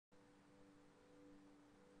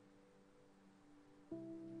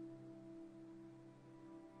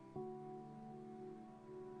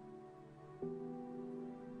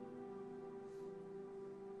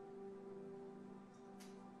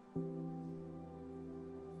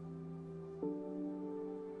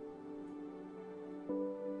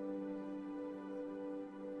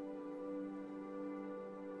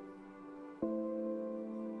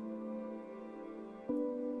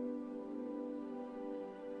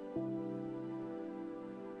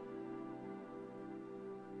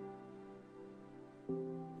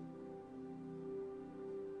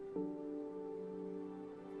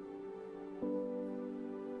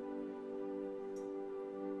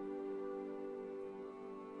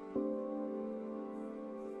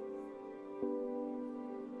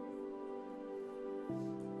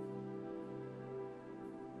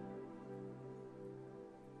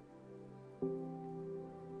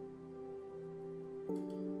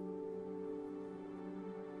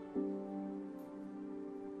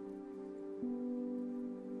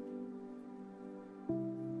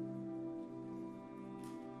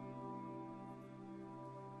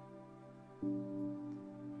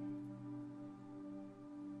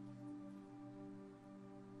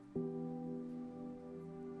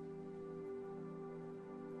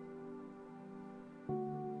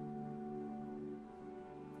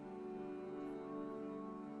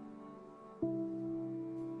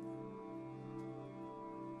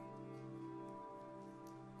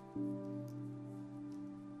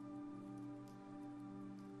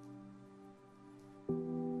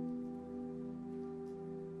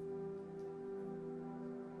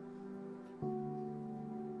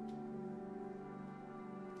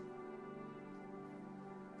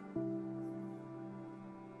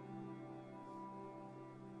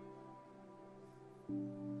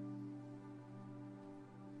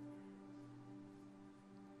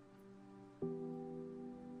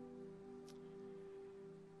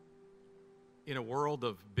in a world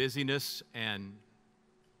of busyness and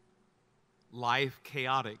life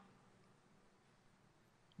chaotic,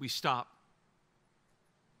 we stop.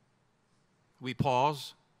 We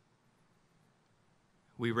pause.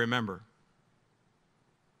 We remember.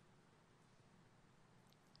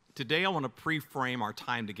 Today, I want to pre-frame our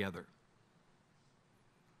time together.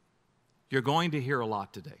 You're going to hear a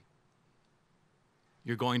lot today.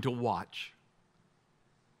 You're going to watch.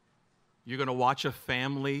 You're going to watch a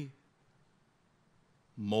family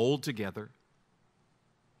mold together.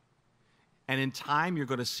 And in time, you're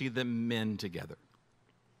going to see them mend together.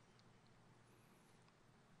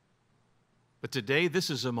 But today,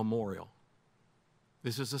 this is a memorial.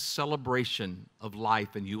 This is a celebration of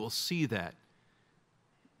life, and you will see that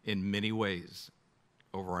in many ways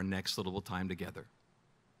over our next little time together.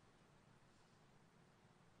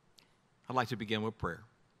 I'd like to begin with prayer.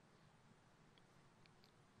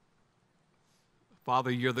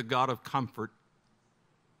 Father, you're the God of comfort,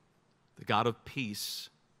 the God of peace.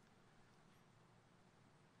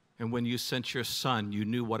 And when you sent your Son, you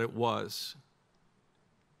knew what it was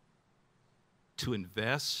to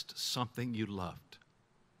invest something you loved,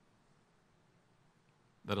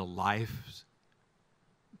 that a life,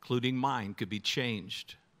 including mine, could be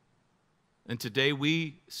changed. And today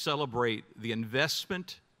we celebrate the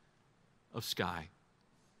investment of Skye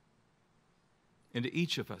into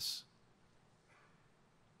each of us.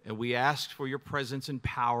 And we ask for your presence and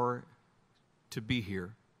power to be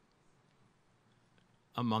here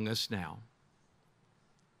among us now.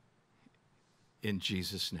 In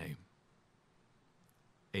Jesus' name,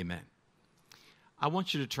 amen. I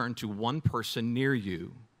want you to turn to one person near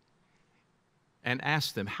you and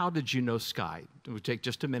ask them, how did you know Skye? It would take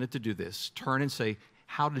just a minute to do this. Turn and say,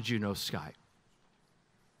 how did you know Skye?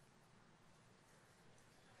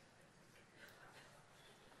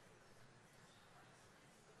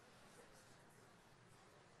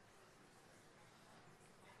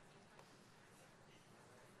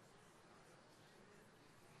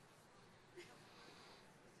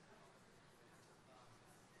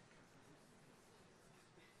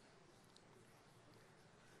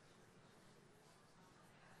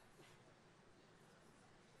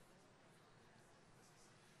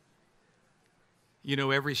 You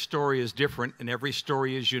know, every story is different and every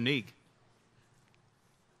story is unique.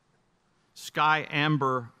 Skye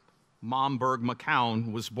Amber Malmberg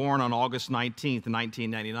McKown was born on August 19th,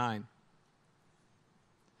 1999.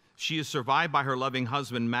 She is survived by her loving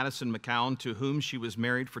husband, Madison McKown, to whom she was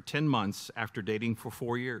married for 10 months after dating for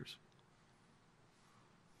 4 years.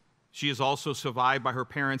 She is also survived by her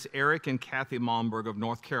parents, Eric and Kathy Malmberg of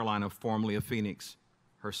North Carolina, formerly of Phoenix,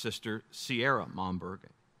 her sister, Sierra Malmberg,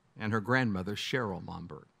 and her grandmother, Cheryl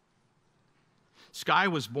Malmberg. Skye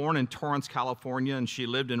was born in Torrance, California, and she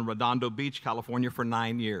lived in Redondo Beach, California for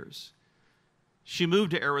 9 years. She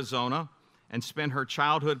moved to Arizona and spent her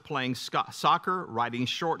childhood playing soccer, writing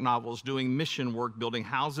short novels, doing mission work, building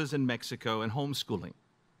houses in Mexico, and homeschooling.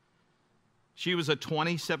 She was a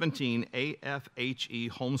 2017 AFHE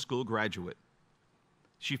homeschool graduate.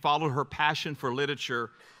 She followed her passion for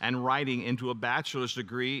literature and writing into a bachelor's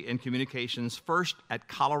degree in communications, first at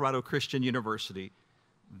Colorado Christian University,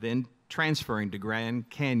 then transferring to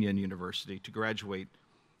Grand Canyon University to graduate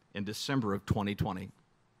in December of 2020.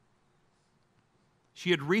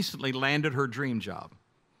 She had recently landed her dream job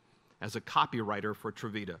as a copywriter for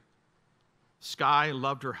Trivita. Skye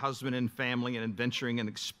loved her husband and family and adventuring and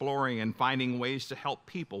exploring and finding ways to help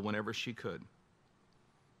people whenever she could.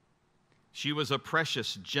 She was a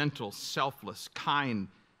precious, gentle, selfless, kind,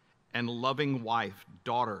 and loving wife,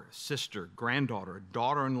 daughter, sister, granddaughter,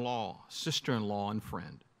 daughter-in-law, sister-in-law, and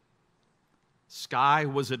friend. Skye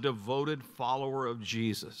was a devoted follower of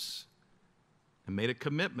Jesus and made a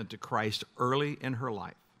commitment to Christ early in her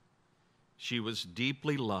life. She was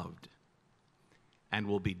deeply loved and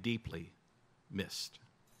will be deeply missed.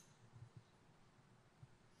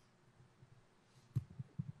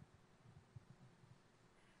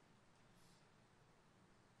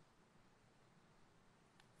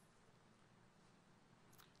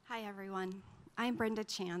 Hi, everyone. I'm Brenda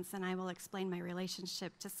Chance, and I will explain my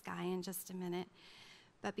relationship to Skye in just a minute.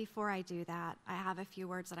 But before I do that, I have a few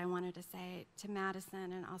words that I wanted to say to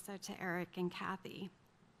Madison and also to Eric and Kathy.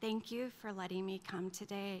 Thank you for letting me come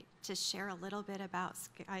today to share a little bit about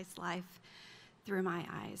Skye's life through my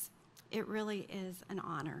eyes. It really is an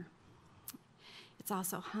honor. It's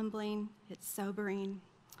also humbling, it's sobering,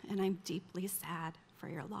 and I'm deeply sad for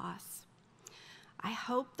your loss. I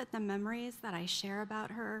hope that the memories that I share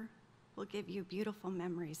about her will give you beautiful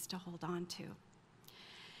memories to hold on to.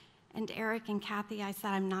 And Eric and Kathy, I said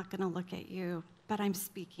I'm not going to look at you, but I'm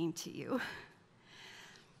speaking to you.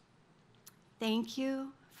 Thank you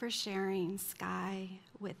for sharing Skye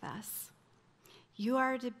with us. You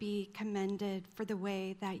are to be commended for the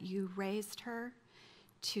way that you raised her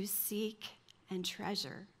to seek and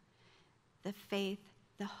treasure the faith,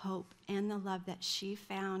 the hope, and the love that she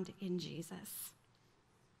found in Jesus.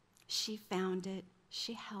 She found it,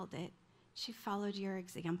 she held it, she followed your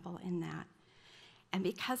example in that. And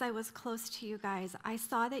because I was close to you guys, I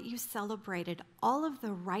saw that you celebrated all of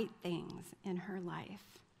the right things in her life.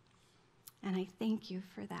 And I thank you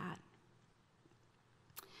for that.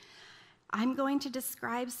 I'm going to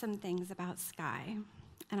describe some things about Skye,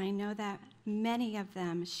 and I know that many of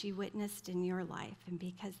them she witnessed in your life, and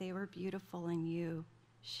because they were beautiful in you,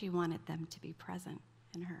 she wanted them to be present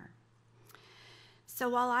in her. So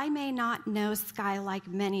while I may not know Skye like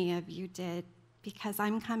many of you did, because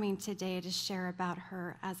I'm coming today to share about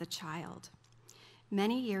her as a child.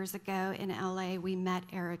 Many years ago in LA, we met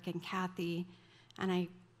Eric and Kathy, and I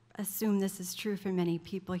assume this is true for many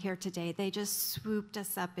people here today. They just swooped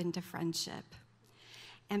us up into friendship.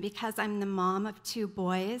 And because I'm the mom of 2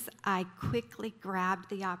 boys, I quickly grabbed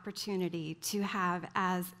the opportunity to have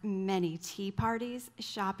as many tea parties,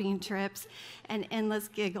 shopping trips, and endless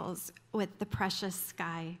giggles with the precious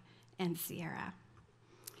Skye and Sierra.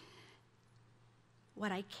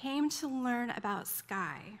 What I came to learn about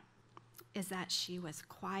Skye is that she was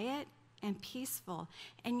quiet and peaceful,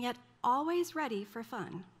 and yet always ready for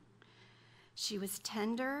fun. She was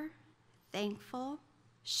tender, thankful.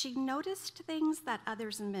 She noticed things that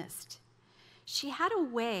others missed. She had a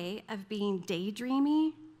way of being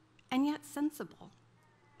daydreamy and yet sensible.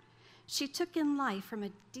 She took in life from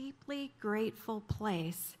a deeply grateful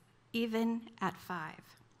place, even at 5.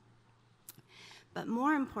 But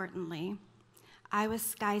more importantly, I was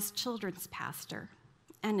Skye's children's pastor,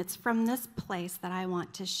 and it's from this place that I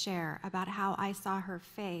want to share about how I saw her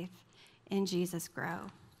faith in Jesus grow.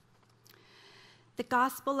 The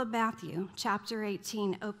Gospel of Matthew, chapter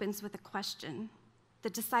 18, opens with a question.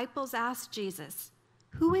 The disciples asked Jesus,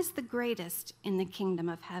 "Who is the greatest in the kingdom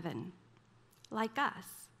of heaven?" Like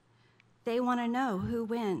us, they want to know who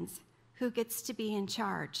wins, who gets to be in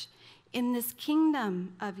charge. In this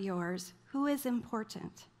kingdom of yours, who is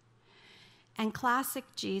important? And classic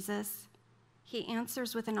Jesus, he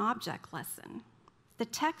answers with an object lesson. The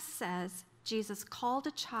text says Jesus called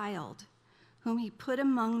a child whom he put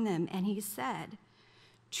among them, and he said,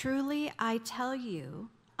 "Truly I tell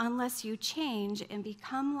you, unless you change and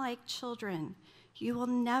become like children, you will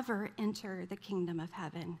never enter the kingdom of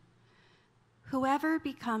heaven. Whoever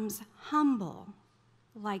becomes humble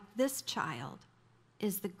like this child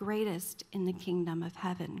is the greatest in the kingdom of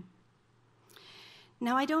heaven."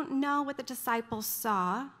 Now, I don't know what the disciples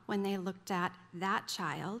saw when they looked at that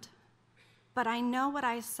child, but I know what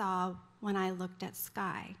I saw when I looked at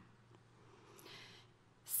Skye.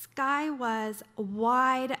 Skye was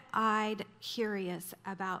wide-eyed curious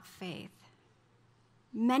about faith.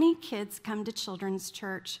 Many kids come to children's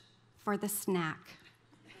church for the snack.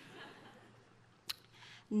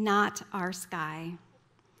 Not our Skye.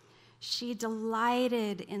 She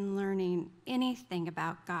delighted in learning anything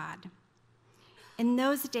about God. In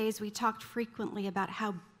those days, we talked frequently about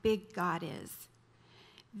how big God is.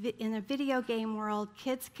 In the video game world,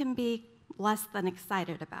 kids can be less than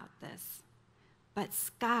excited about this. But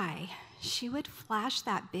Skye, she would flash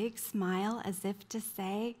that big smile as if to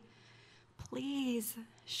say, "Please,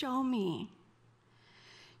 show me."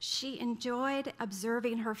 She enjoyed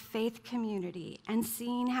observing her faith community and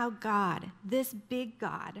seeing how God, this big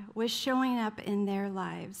God, was showing up in their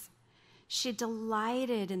lives. She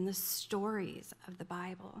delighted in the stories of the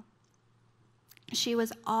Bible. She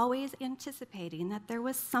was always anticipating that there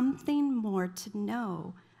was something more to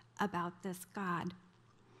know about this God.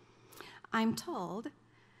 I'm told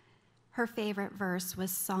her favorite verse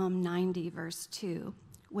was Psalm 90, verse 2,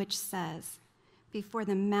 which says, "Before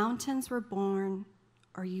the mountains were born,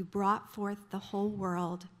 or you brought forth the whole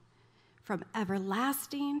world, from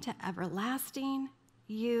everlasting to everlasting,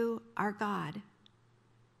 you are God."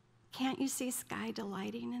 Can't you see Skye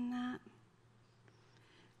delighting in that?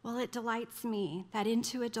 Well, it delights me that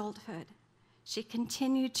into adulthood, she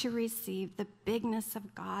continued to receive the bigness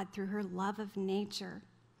of God through her love of nature.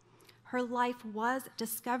 Her life was a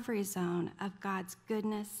discovery zone of God's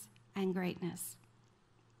goodness and greatness.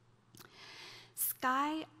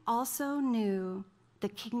 Skye also knew the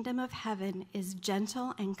kingdom of heaven is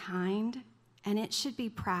gentle and kind, and it should be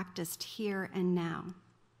practiced here and now.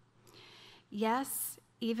 Yes,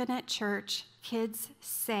 even at church, kids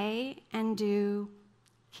say and do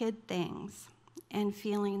kid things, and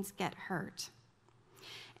feelings get hurt.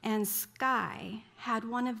 And Skye had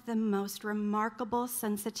one of the most remarkable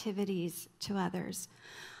sensitivities to others.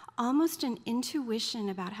 almost an intuition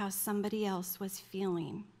about how somebody else was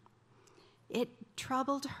feeling. It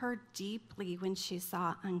troubled her deeply when she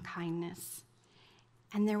saw unkindness,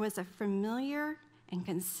 and there was a familiar and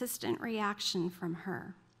consistent reaction from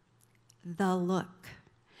her: the look.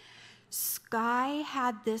 Skye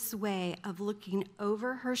had this way of looking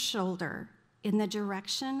over her shoulder in the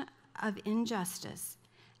direction of injustice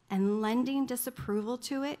and lending disapproval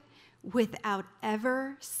to it without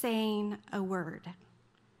ever saying a word.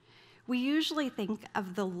 We usually think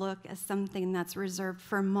of the look as something that's reserved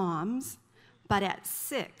for moms, but at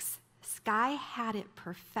 6, Skye had it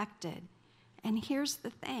perfected. And here's the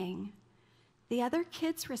thing: the other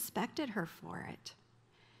kids respected her for it.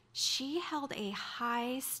 She held a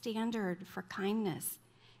high standard for kindness,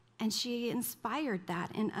 and she inspired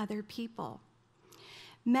that in other people.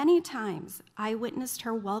 Many times, I witnessed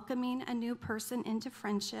her welcoming a new person into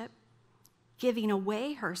friendship, giving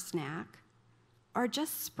away her snack, or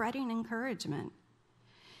just spreading encouragement.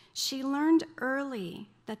 She learned early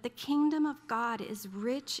that the kingdom of God is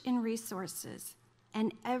rich in resources,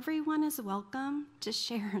 and everyone is welcome to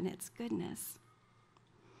share in its goodness.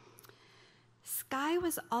 Skye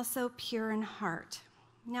was also pure in heart.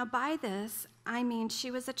 Now, by this, I mean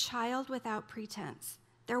she was a child without pretense.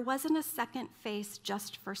 There wasn't a second face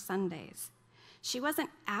just for Sundays. She wasn't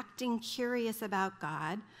acting curious about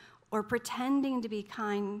God or pretending to be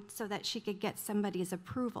kind so that she could get somebody's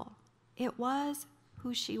approval. It was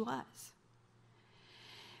who she was.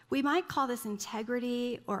 We might call this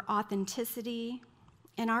integrity or authenticity.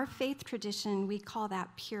 In our faith tradition, we call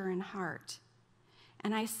that pure in heart.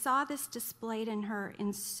 And I saw this displayed in her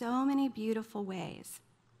in so many beautiful ways.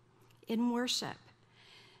 In worship,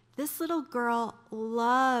 this little girl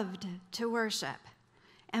loved to worship.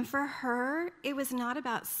 And for her, it was not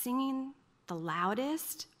about singing the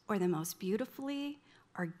loudest or the most beautifully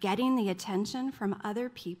or getting the attention from other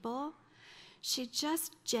people. She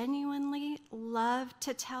just genuinely loved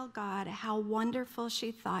to tell God how wonderful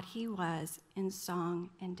she thought he was in song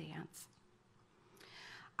and dance.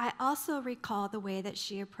 I also recall the way that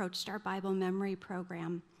she approached our Bible memory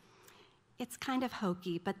program. It's kind of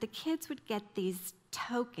hokey, but the kids would get these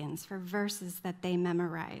tokens for verses that they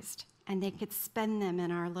memorized, and they could spend them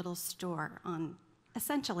in our little store on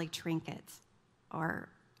essentially trinkets or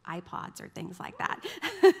iPods or things like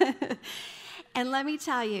that. And let me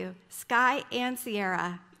tell you, Skye and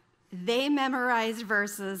Sierra, they memorized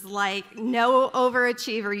verses like no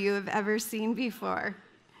overachiever you have ever seen before,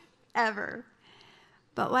 ever.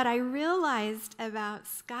 But what I realized about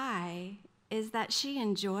Skye is that she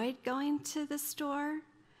enjoyed going to the store,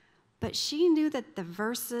 but she knew that the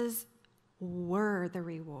verses were the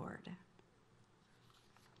reward.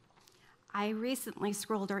 I recently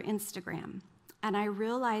scrolled her Instagram, and I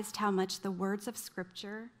realized how much the words of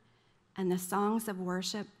Scripture and the songs of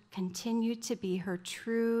worship continue to be her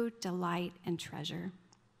true delight and treasure.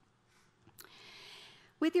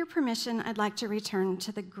 With your permission, I'd like to return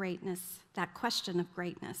to the greatness, that question of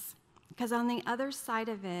greatness, because on the other side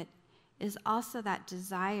of it is also that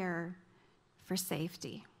desire for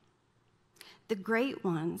safety. The great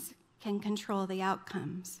ones can control the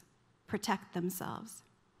outcomes, protect themselves.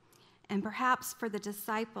 And perhaps for the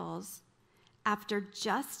disciples, after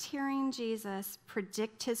just hearing Jesus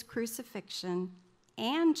predict his crucifixion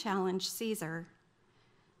and challenge Caesar,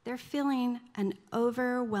 they're feeling an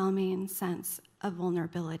overwhelming sense of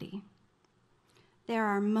vulnerability. There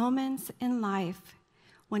are moments in life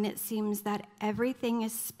when it seems that everything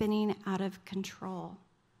is spinning out of control.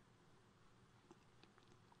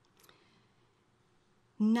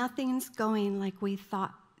 Nothing's going like we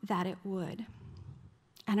thought that it would,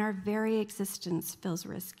 and our very existence feels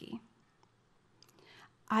risky.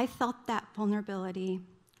 I felt that vulnerability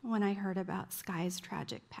when I heard about Skye's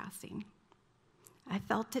tragic passing. I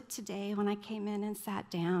felt it today when I came in and sat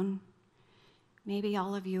down. Maybe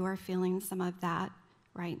all of you are feeling some of that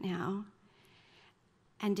right now.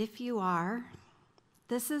 And if you are,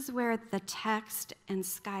 this is where the text and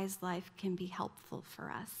Skye's life can be helpful for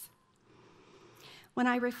us. When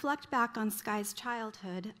I reflect back on Skye's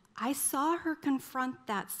childhood, I saw her confront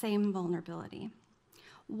that same vulnerability.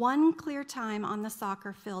 One clear time on the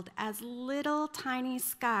soccer field, as little tiny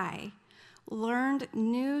Skye learned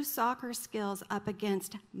new soccer skills up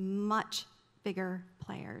against much bigger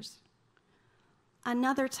players.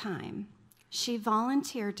 Another time, she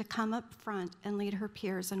volunteered to come up front and lead her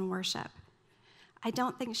peers in worship. I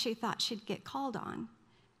don't think she thought she'd get called on,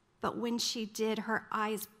 but when she did, her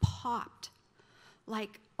eyes popped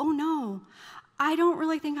like, oh no, I don't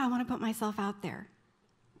really think I want to put myself out there.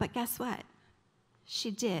 But guess what?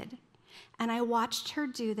 She did. And I watched her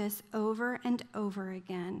do this over and over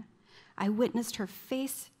again. I witnessed her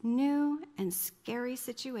face new and scary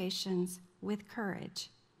situations with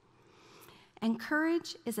courage. And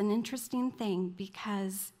courage is an interesting thing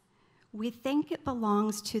because we think it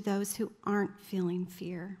belongs to those who aren't feeling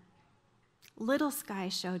fear. Little Skye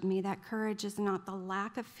showed me that courage is not the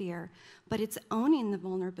lack of fear, but it's owning the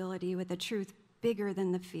vulnerability with a truth bigger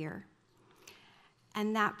than the fear.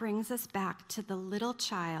 And that brings us back to the little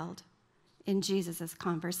child in Jesus'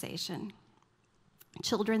 conversation.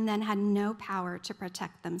 Children then had no power to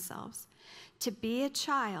protect themselves. To be a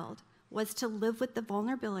child was to live with the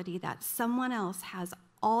vulnerability that someone else has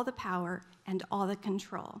all the power and all the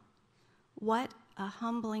control. What a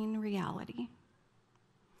humbling reality.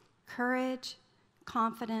 Courage,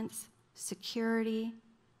 confidence, security,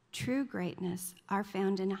 true greatness are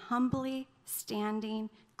found in humbly standing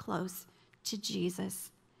close to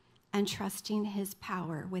Jesus and trusting his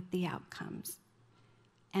power with the outcomes.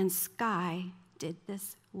 And Skye did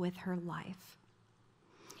this with her life.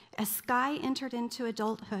 As Skye entered into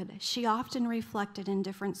adulthood, she often reflected in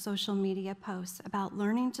different social media posts about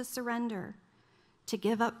learning to surrender, to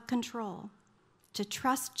give up control, to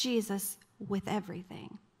trust Jesus with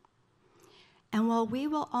everything. And while we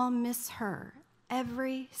will all miss her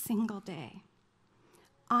every single day,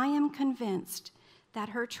 I am convinced that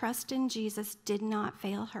her trust in Jesus did not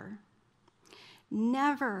fail her.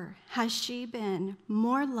 Never has she been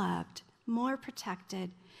more loved, more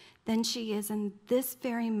protected than she is in this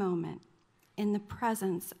very moment in the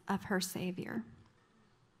presence of her Savior.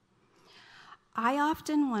 I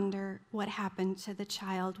often wonder what happened to the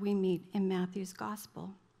child we meet in Matthew's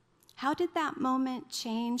gospel. How did that moment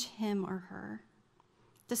change him or her?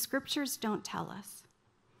 The scriptures don't tell us.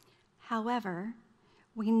 However,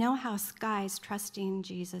 we know how Skye's trusting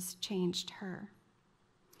Jesus changed her.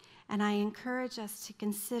 And I encourage us to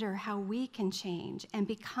consider how we can change and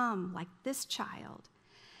become like this child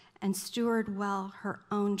and steward well her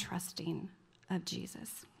own trusting of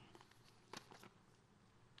Jesus.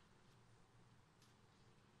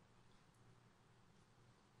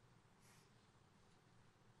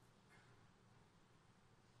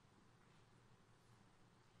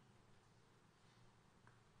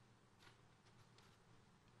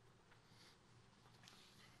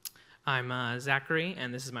 I'm Zachary,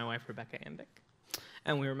 and this is my wife, Rebecca Amber.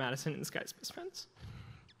 And we were Madison and Skye's best friends.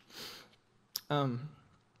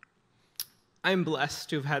 I'm blessed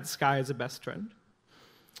to have had Skye as a best friend.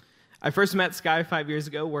 I first met Skye 5 years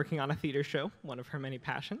ago working on a theater show, one of her many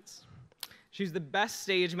passions. She's the best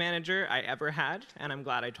stage manager I ever had, and I'm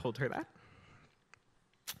glad I told her that.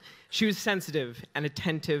 She was sensitive and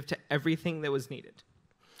attentive to everything that was needed,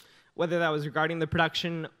 whether that was regarding the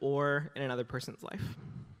production or in another person's life.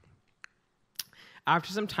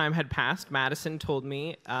 After some time had passed, Madison told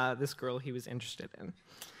me this girl he was interested in.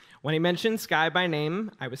 When he mentioned Skye by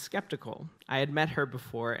name, I was skeptical. I had met her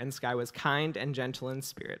before, and Skye was kind and gentle in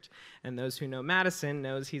spirit. And those who know Madison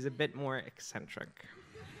knows he's a bit more eccentric.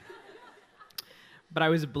 But I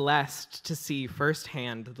was blessed to see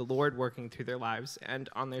firsthand the Lord working through their lives and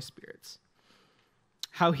on their spirits.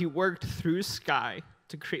 How he worked through Skye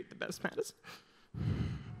to create the best Madison.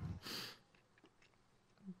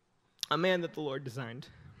 A man that the Lord designed.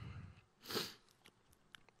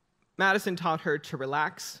 Madison taught her to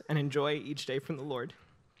relax and enjoy each day from the Lord.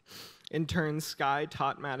 In turn, Skye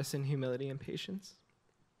taught Madison humility and patience.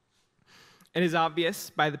 It is obvious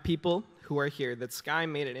by the people who are here that Skye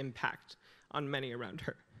made an impact on many around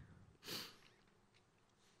her.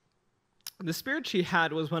 The spirit she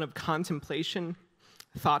had was one of contemplation,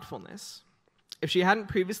 thoughtfulness. If she hadn't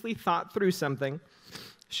previously thought through something,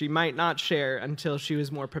 she might not share until she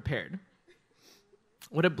was more prepared.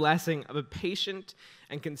 What a blessing of a patient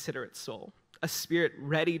and considerate soul, a spirit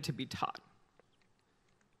ready to be taught.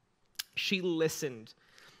 She listened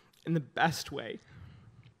in the best way,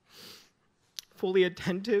 fully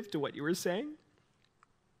attentive to what you were saying.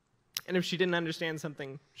 And if she didn't understand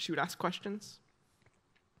something, she would ask questions.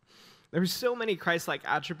 There were so many Christ-like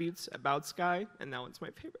attributes about Skye, and that one's my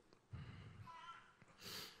favorite.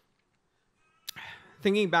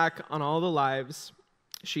 Thinking back on all the lives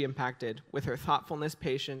she impacted with her thoughtfulness,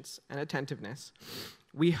 patience, and attentiveness,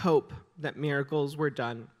 we hope that miracles were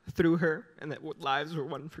done through her and that lives were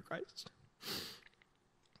won for Christ.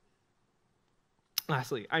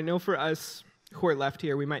 Lastly, I know for us who are left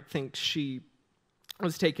here, we might think she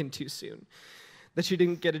was taken too soon, that she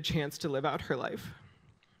didn't get a chance to live out her life.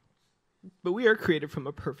 But we are created from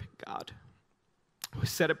a perfect God who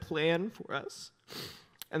set a plan for us,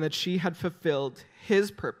 and that she had fulfilled his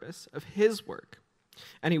purpose of his work,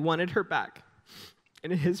 and he wanted her back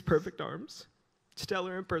in his perfect arms to tell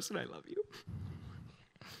her in person, I love you.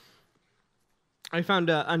 I found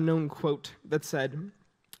an unknown quote that said,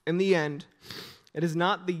 "In the end, it is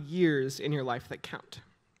not the years in your life that count.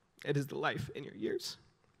 It is the life in your years."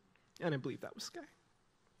 And I believe that was Skye.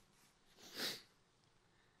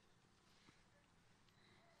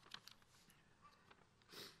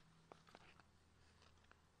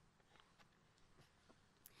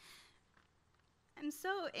 I'm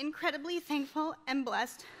so incredibly thankful and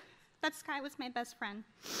blessed that Skye was my best friend.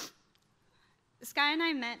 Skye and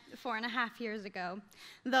I met 4.5 years ago,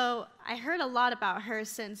 though I heard a lot about her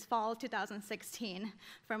since fall 2016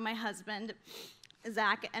 from my husband,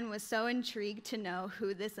 Zach, and was so intrigued to know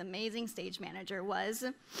who this amazing stage manager was.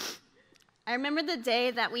 I remember the day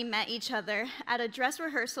that we met each other at a dress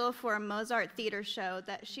rehearsal for a Mozart theater show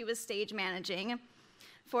that she was stage managing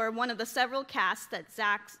for one of the several casts that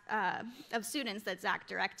of students that Zach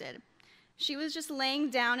directed. She was just laying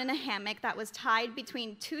down in a hammock that was tied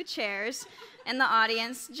between 2 chairs in the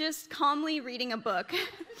audience, just calmly reading a book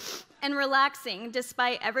and relaxing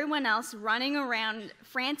despite everyone else running around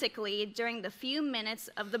frantically during the few minutes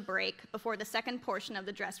of the break before the second portion of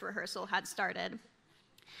the dress rehearsal had started.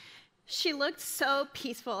 She looked so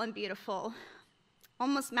peaceful and beautiful,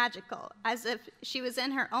 almost magical, as if she was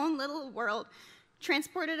in her own little world,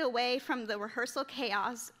 transported away from the rehearsal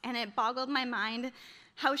chaos, and it boggled my mind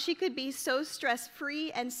how she could be so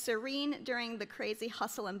stress-free and serene during the crazy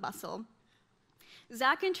hustle and bustle.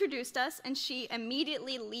 Zach introduced us, and she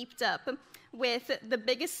immediately leaped up with the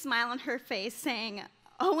biggest smile on her face, saying,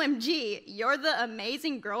 "OMG, you're the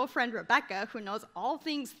amazing girlfriend Rebecca who knows all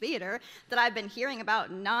things theater that I've been hearing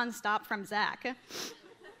about nonstop from Zach."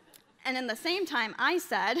 And in the same time, I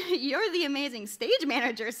said, "You're the amazing stage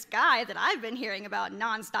manager, Skye, that I've been hearing about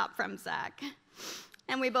nonstop from Zach."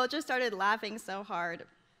 And we both just started laughing so hard.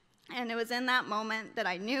 And it was in that moment that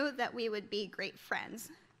I knew that we would be great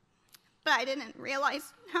friends. But I didn't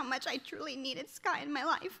realize how much I truly needed Skye in my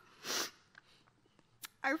life.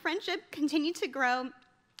 Our friendship continued to grow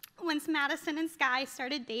once Madison and Skye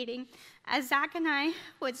started dating, as Zach and I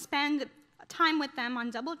would spend time with them on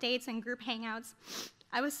double dates and group hangouts.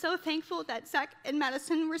 I was so thankful that Zach and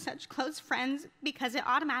Madison were such close friends because it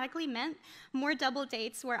automatically meant more double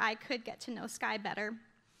dates where I could get to know Skye better.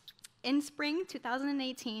 In spring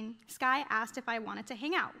 2018, Skye asked if I wanted to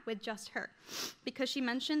hang out with just her because she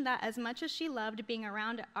mentioned that as much as she loved being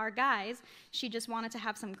around our guys, she just wanted to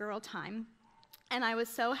have some girl time. And I was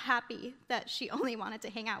so happy that she only wanted to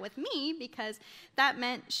hang out with me because that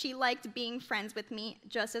meant she liked being friends with me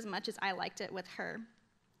just as much as I liked it with her.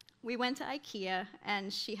 We went to IKEA,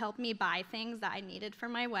 and she helped me buy things that I needed for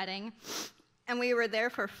my wedding. And we were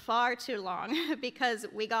there for far too long because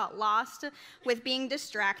we got lost with being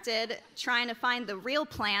distracted, trying to find the real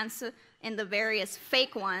plants in the various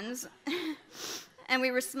fake ones. And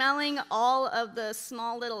we were smelling all of the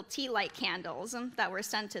small little tea light candles that were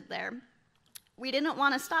scented there. We didn't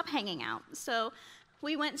want to stop hanging out, so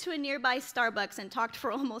we went to a nearby Starbucks and talked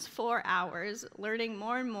for almost 4 hours, learning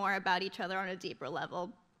more and more about each other on a deeper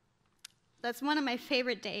level. That's one of my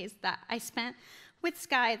favorite days that I spent with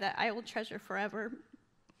Skye that I will treasure forever.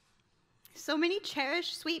 So many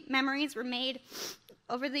cherished, sweet memories were made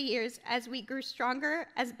over the years as we grew stronger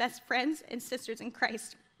as best friends and sisters in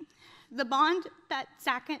Christ. The bond that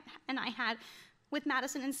Zach and I had with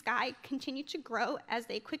Madison and Skye continued to grow as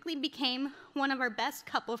they quickly became one of our best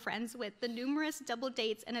couple friends with the numerous double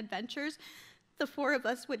dates and adventures the 4 of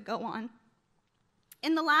us would go on.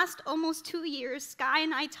 In the last almost 2 years, Skye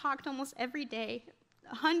and I talked almost every day,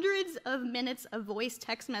 hundreds of minutes of voice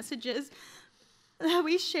text messages that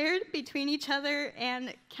we shared between each other,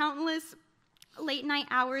 and countless late night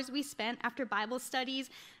hours we spent after Bible studies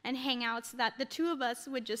and hangouts that the 2 of us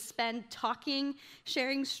would just spend talking,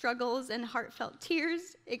 sharing struggles and heartfelt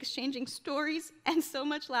tears, exchanging stories, and so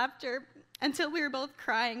much laughter until we were both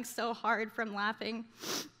crying so hard from laughing.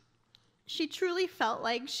 She truly felt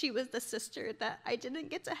like she was the sister that I didn't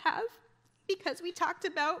get to have because we talked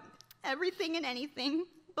about everything and anything,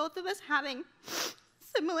 both of us having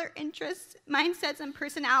similar interests, mindsets, and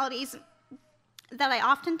personalities that I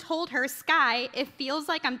often told her, "Skye, it feels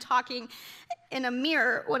like I'm talking in a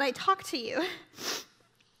mirror when I talk to you."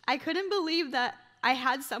 I couldn't believe that I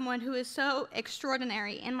had someone who is so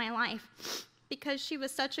extraordinary in my life because she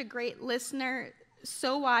was such a great listener,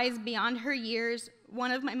 so wise beyond her years,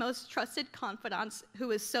 one of my most trusted confidants who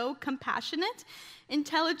was so compassionate,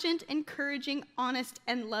 intelligent, encouraging, honest,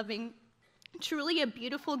 and loving. Truly a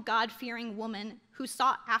beautiful, God-fearing woman who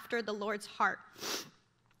sought after the Lord's heart.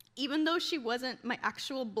 Even though she wasn't my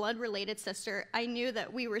actual blood-related sister, I knew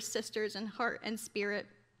that we were sisters in heart and spirit.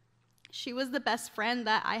 She was the best friend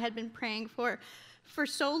that I had been praying for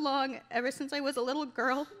so long, ever since I was a little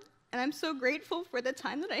girl, and I'm so grateful for the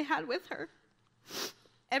time that I had with her.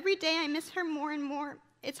 Every day I miss her more and more.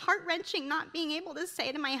 It's heart-wrenching not being able to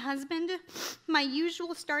say to my husband my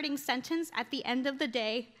usual starting sentence at the end of the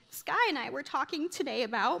day, Skye and I were talking today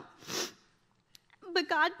about. But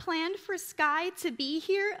God planned for Skye to be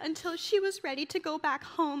here until she was ready to go back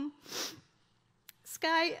home.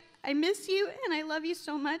 Skye, I miss you and I love you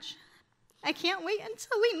so much. I can't wait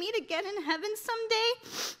until we meet again in heaven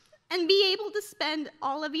someday and be able to spend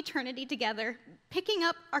all of eternity together, picking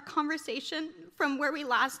up our conversation from where we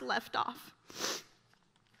last left off.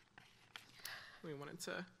 We wanted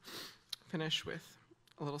to finish with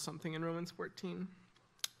a little something in Romans 14.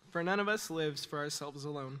 For none of us lives for ourselves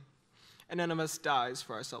alone, and none of us dies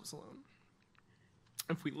for ourselves alone.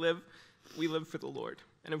 If we live for the Lord,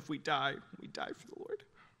 and if we die for the Lord.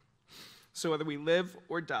 So whether we live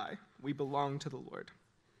or die, we belong to the Lord.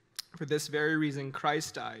 For this very reason,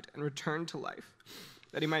 Christ died and returned to life,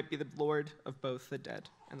 that he might be the Lord of both the dead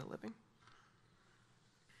and the living.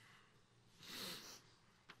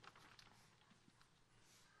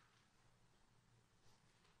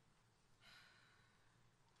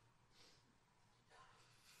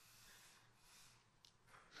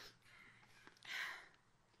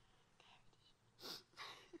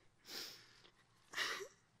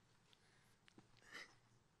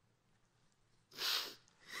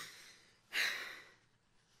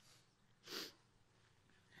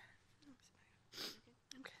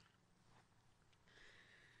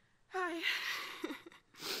 Hi.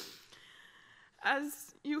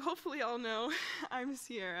 As you hopefully all know, I'm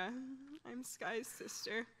Sierra. I'm Skye's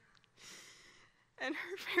sister. And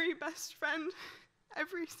her very best friend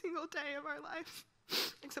every single day of our lives,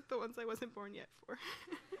 except the ones I wasn't born yet for.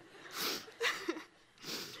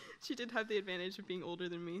 She did have the advantage of being older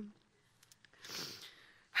than me.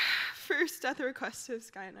 First, at the request of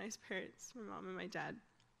Skye and I's parents, my mom and my dad,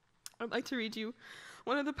 I'd like to read you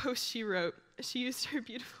one of the posts she wrote. She used her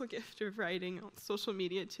beautiful gift of writing on social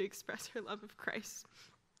media to express her love of Christ.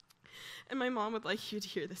 And my mom would like you to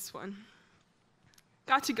hear this one.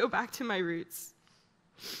 Got to go back to my roots.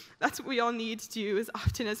 That's what we all need to do as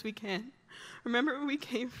often as we can. Remember where we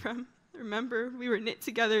came from. Remember we were knit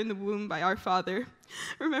together in the womb by our Father.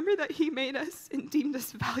 Remember that he made us and deemed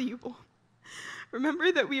us valuable.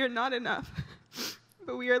 Remember that we are not enough,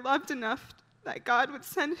 but we are loved enough that God would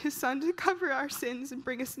send his Son to cover our sins and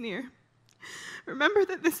bring us near. Remember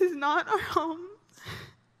that this is not our home.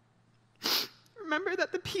 Remember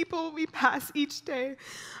that the people we pass each day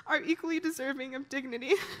are equally deserving of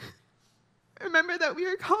dignity. Remember that we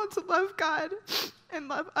are called to love God and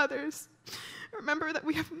love others. Remember that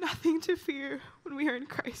we have nothing to fear when we are in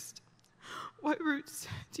Christ. What roots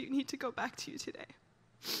do you need to go back to today?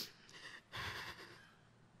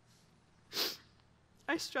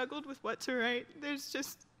 I struggled with what to write. There's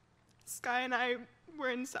just, Skye and I were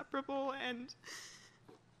inseparable, and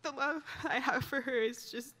the love I have for her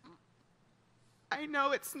is just, I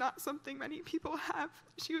know it's not something many people have.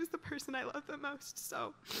 She was the person I love the most,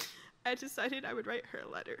 so I decided I would write her a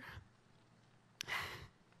letter.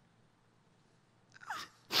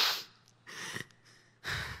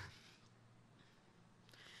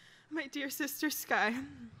 My dear sister Skye,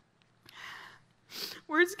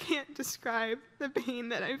 words can't describe the pain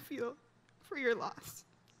that I feel for your loss.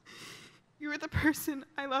 You are the person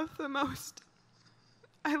I love the most.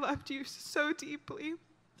 I loved you so deeply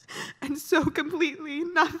and so completely.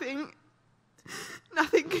 Nothing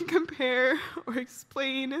can compare or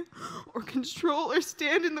explain or control or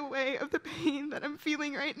stand in the way of the pain that I'm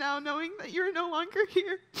feeling right now, knowing that you're no longer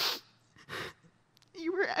here.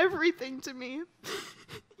 You were everything to me.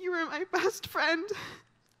 You were my best friend.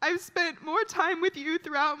 I've spent more time with you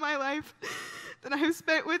throughout my life than I have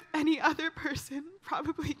spent with any other person,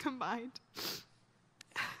 probably combined.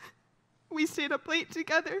 We stayed up late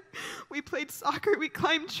together. We played soccer. We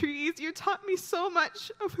climbed trees. You taught me so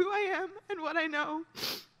much of who I am and what I know.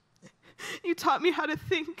 You taught me how to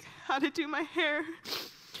think, how to do my hair,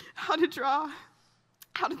 how to draw,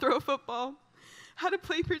 how to throw a football, how to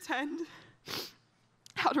play pretend,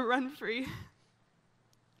 how to run free.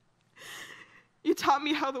 You taught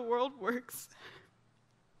me how the world works.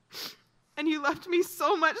 And you loved me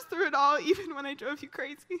so much through it all, even when I drove you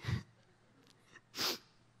crazy.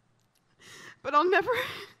 But I'll never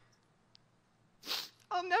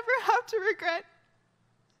have to regret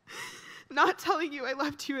not telling you I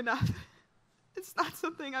loved you enough. It's not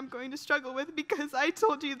something I'm going to struggle with because I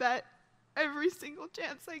told you that every single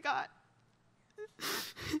chance I got.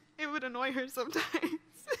 It would annoy her sometimes.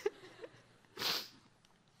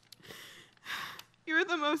 You're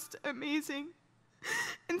the most amazing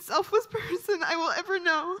and selfless person I will ever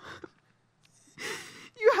know.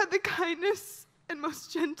 You had the kindness and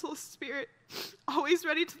most gentle spirit, always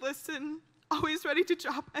ready to listen, always ready to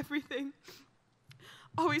drop everything,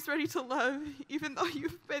 always ready to love, even though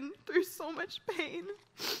you've been through so much pain.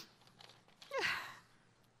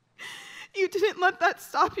 You didn't let that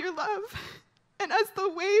stop your love. And as the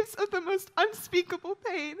waves of the most unspeakable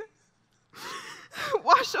pain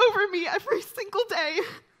wash over me every single day,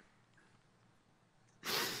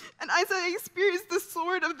 and as I experience the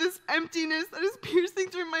sword of this emptiness that is piercing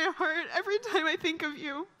through my heart every time I think of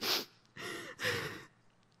you,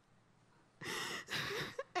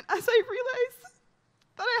 and as I realize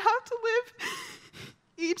that I have to live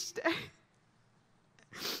each day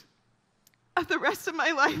of the rest of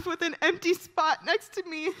my life with an empty spot next to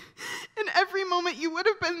me, and every moment you would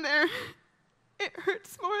have been there, it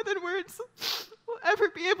hurts more than words will ever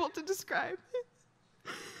be able to describe.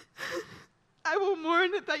 I will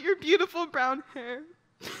mourn that your beautiful brown hair,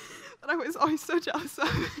 that I was always so jealous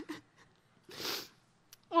of,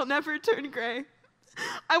 will never turn gray.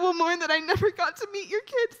 I will mourn that I never got to meet your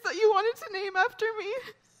kids that you wanted to name after me.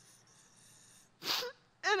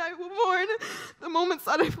 And I will mourn the moments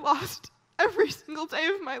that I've lost every single day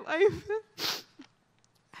of my life.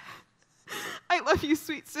 I love you,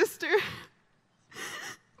 sweet sister.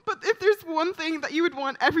 But if there's one thing that you would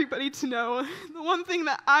want everybody to know, the one thing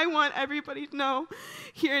that I want everybody to know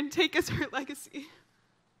here and take as her legacy,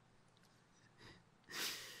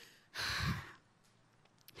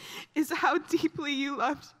 is how deeply you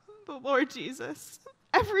loved the Lord Jesus.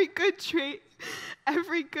 Every good trait,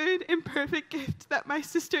 every good and perfect gift that my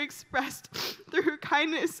sister expressed through her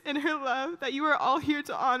kindness and her love that you are all here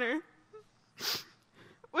to honor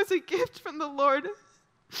was a gift from the Lord,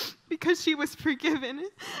 because she was forgiven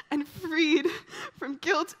and freed from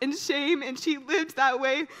guilt and shame, and she lived that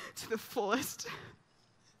way to the fullest.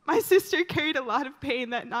 My sister carried a lot of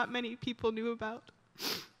pain that not many people knew about,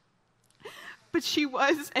 but she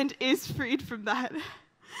was and is freed from that.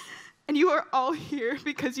 And you are all here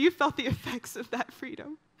because you felt the effects of that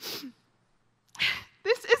freedom.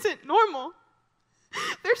 This isn't normal.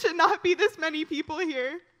 There should not be this many people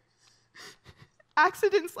here.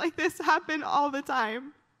 Accidents like this happen all the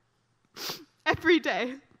time. Every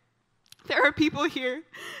day. There are people here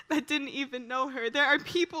that didn't even know her. There are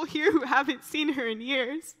people here who haven't seen her in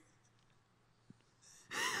years.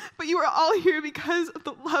 But you are all here because of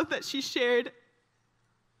the love that she shared.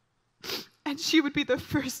 And she would be the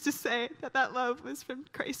first to say that that love was from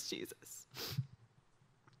Christ Jesus.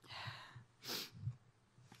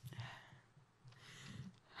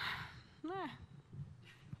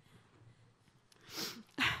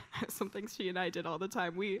 Something she and I did all the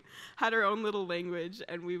time. We had our own little language,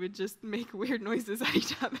 and we would just make weird noises at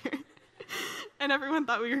each other. And everyone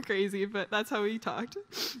thought we were crazy, but that's how we talked.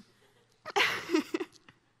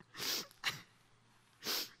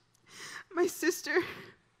 My sister,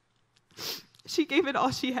 she gave it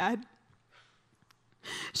all she had.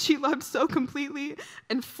 She loved so completely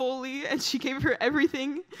and fully, and she gave her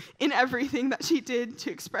everything in everything that she did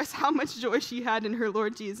to express how much joy she had in her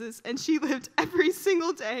Lord Jesus. And she lived every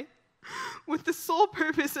single day with the sole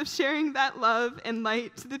purpose of sharing that love and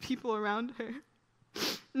light to the people around her.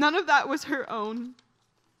 None of that was her own.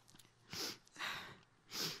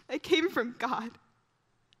 It came from God.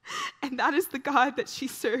 And that is the God that she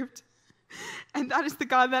served. And that is the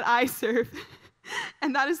God that I serve.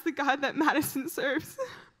 And that is the God that Madison serves.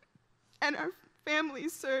 And our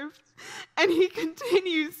families serve. And he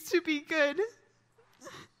continues to be good.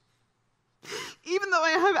 Even though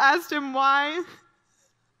I have asked him why,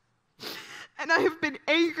 and I have been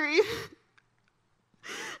angry,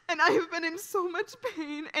 and I have been in so much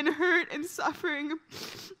pain and hurt and suffering,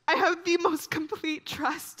 I have the most complete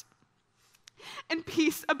trust and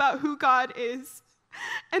peace about who God is.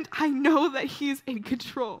 And I know that he's in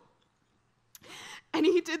control. And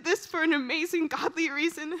he did this for an amazing godly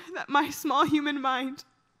reason that my small human mind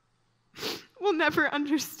will never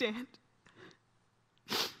understand.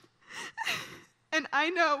 And I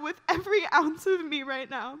know with every ounce of me right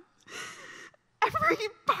now, every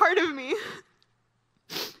part of me,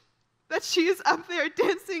 that she is up there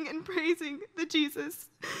dancing and praising the Jesus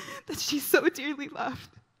that she so dearly loved.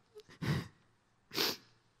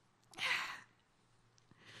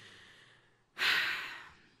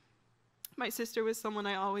 My sister was someone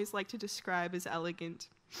I always like to describe as elegant.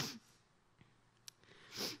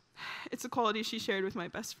 It's a quality she shared with my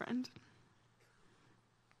best friend.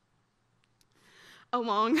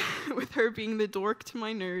 Along with her being the dork to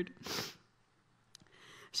my nerd,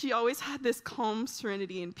 she always had this calm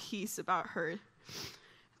serenity and peace about her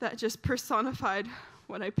that just personified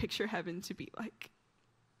what I picture heaven to be like.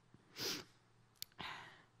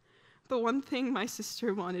 the one thing my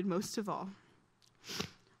sister wanted most of all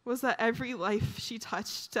was that every life she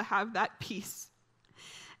touched to have that peace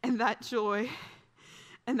and that joy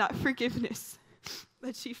and that forgiveness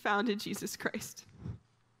that she found in Jesus Christ.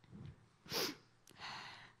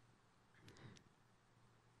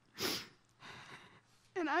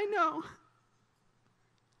 And I know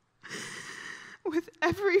with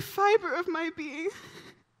every fiber of my being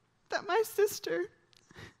that my sister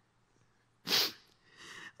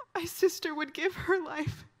would give her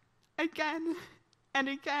life again and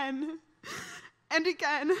again and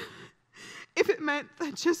again if it meant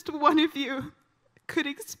that just one of you could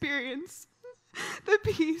experience the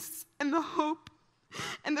peace and the hope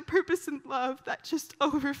and the purpose and love that just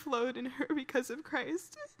overflowed in her because of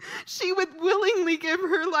Christ. She would willingly give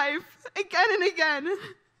her life again and again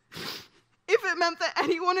if it meant that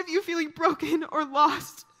any one of you feeling broken or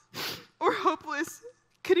lost or hopeless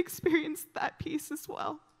could experience that peace as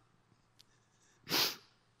well.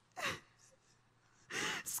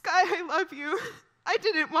 Skye, I love you. I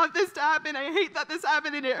didn't want this to happen. I hate that this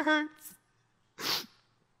happened and it hurts.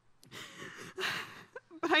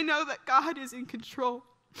 But I know that God is in control.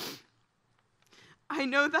 I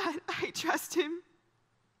know that I trust him.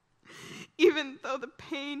 Even though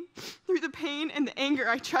through the pain and the anger,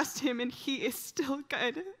 I trust him and he is still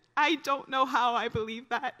good. I don't know how I believe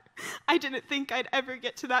that. I didn't think I'd ever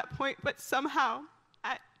get to that point, but somehow,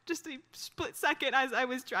 at just a split second as I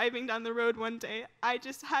was driving down the road one day, I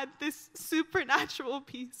just had this supernatural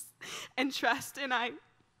peace and trust, and I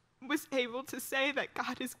was able to say that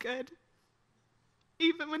God is good,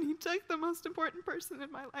 even when he took the most important person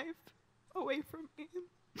in my life away from me.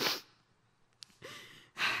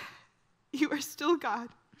 You are still God,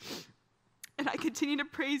 and I continue to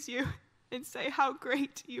praise you and say how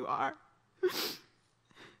great you are.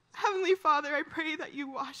 Heavenly Father, I pray that you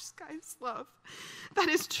wash Skye's love. That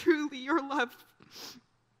is truly your love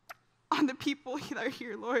on the people that are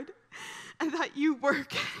here, Lord, and that you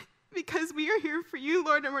work because we are here for you,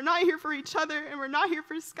 Lord, and we're not here for each other, and we're not here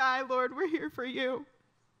for Skye, Lord. We're here for you.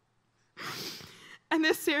 And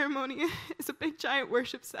this ceremony is a big, giant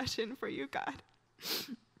worship session for you, God.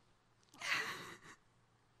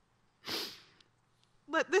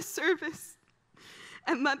 Let this service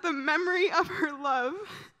and let the memory of her love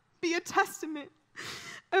be a testament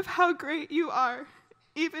of how great you are,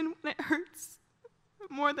 even when it hurts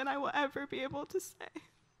more than I will ever be able to say.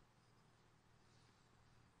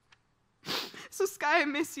 So Skye, I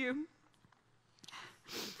miss you.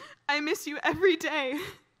 I miss you every day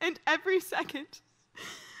and every second.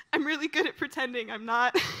 I'm really good at pretending I'm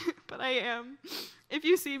not, but I am. If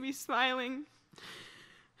you see me smiling,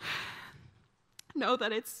 know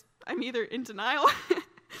that I'm either in denial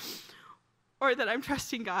or that I'm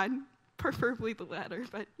trusting God, preferably the latter,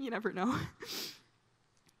 but you never know.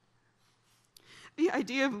 The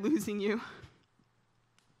idea of losing you,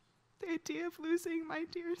 the idea of losing my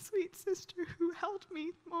dear sweet sister who held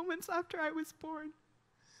me moments after I was born,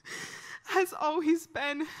 has always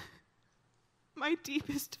been my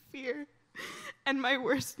deepest fear and my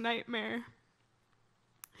worst nightmare.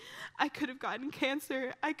 I could have gotten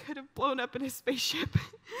cancer. I could have blown up in a spaceship.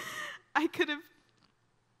 I could have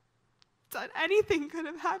done anything could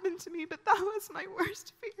have happened to me, but that was my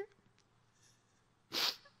worst fear.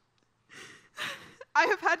 I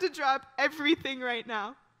have had to drop everything right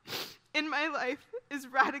now in my life is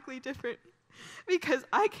radically different because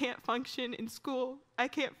I can't function in school. I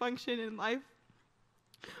can't function in life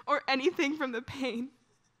or anything from the pain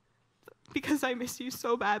because I miss you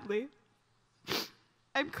so badly.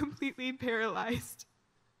 I'm completely paralyzed.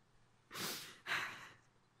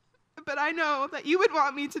 But I know that you would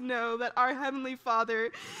want me to know that our Heavenly Father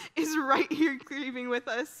is right here grieving with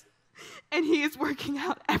us, and he is working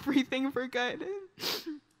out everything for good.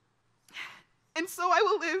 And so I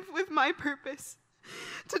will live with my purpose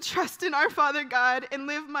to trust in our Father God and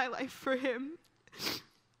live my life for him,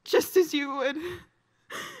 just as you would,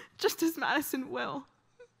 just as Madison will.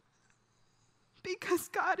 Because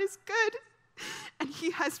God is good, and he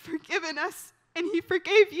has forgiven us, and he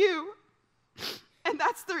forgave you. And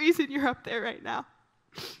that's the reason you're up there right now.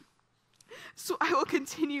 So I will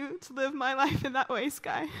continue to live my life in that way,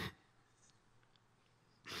 Skye.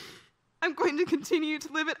 I'm going to continue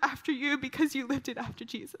to live it after you because you lived it after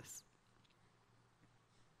Jesus.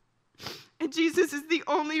 And Jesus is the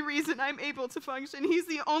only reason I'm able to function. He's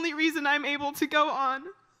the only reason I'm able to go on.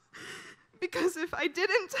 Because if I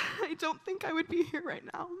didn't, I don't think I would be here right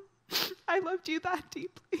now. I loved you that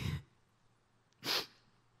deeply.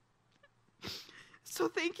 So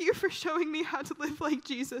thank you for showing me how to live like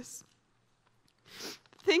Jesus.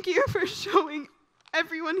 Thank you for showing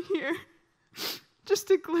everyone here just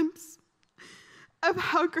a glimpse of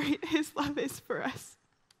how great his love is for us.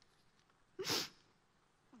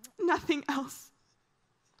 Nothing else.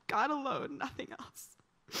 God alone, nothing else.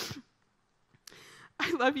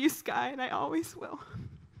 I love you, Skye, and I always will.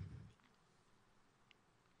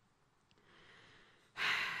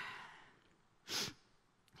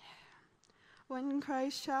 When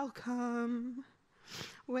Christ shall come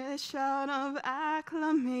with shout of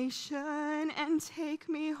acclamation and take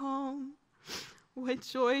me home, with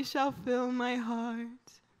joy shall fill my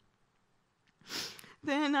heart.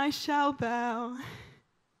 Then I shall bow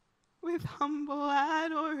with humble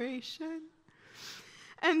adoration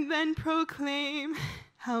and then proclaim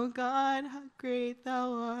how God, how great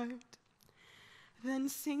thou art. Then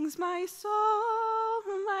sings my soul,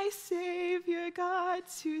 my Savior God,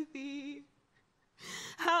 to thee.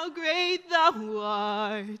 How great thou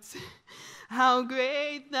art, how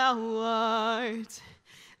great thou art.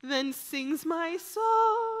 Then sings my soul,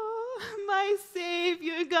 my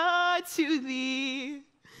Savior God, to thee.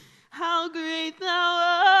 How great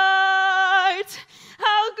thou art,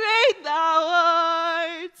 how great thou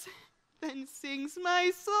art. Then sings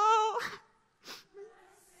my soul.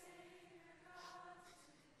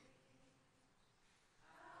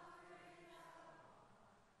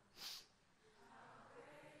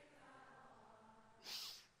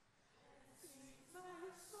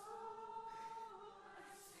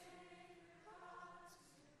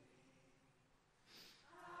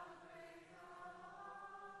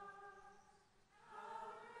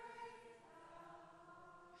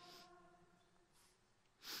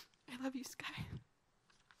 I love you, Skye.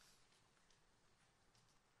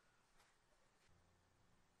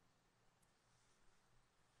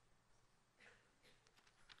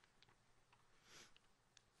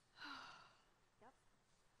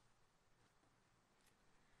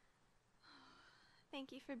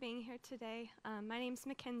 Thank you for being here today. My name's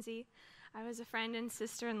Mackenzie. I was a friend and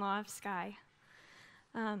sister-in-law of Skye.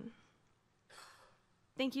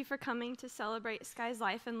 Thank you for coming to celebrate Skye's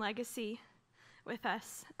life and legacy with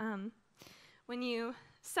us. When you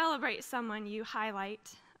celebrate someone, you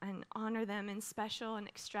highlight and honor them in special and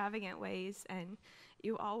extravagant ways, and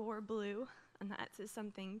you all wore blue, and that is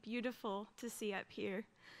something beautiful to see up here,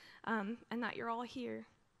 and that you're all here.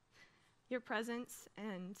 Your presence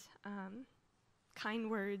and kind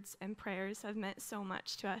words and prayers have meant so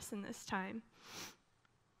much to us in this time.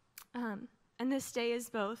 And this day is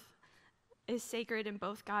sacred in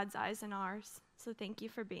both God's eyes and ours, so thank you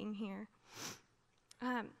for being here.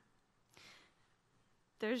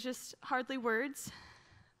 There's just hardly words,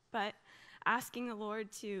 but asking the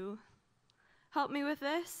Lord to help me with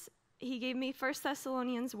this. He gave me 1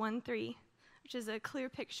 Thessalonians 1:3, which is a clear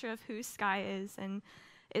picture of who Skye is, and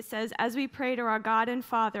it says, "As we pray to our God and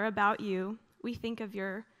Father about you, we think of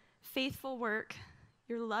your faithful work,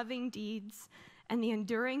 your loving deeds, and the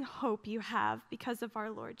enduring hope you have because of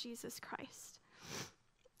our Lord Jesus Christ."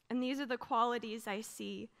 And these are the qualities I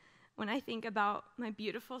see when I think about my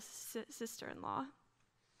beautiful sister-in-law.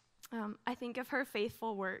 I think of her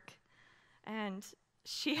faithful work, and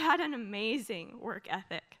she had an amazing work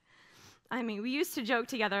ethic. I mean, we used to joke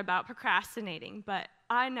together about procrastinating, but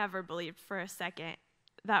I never believed for a second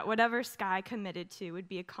that whatever Skye committed to would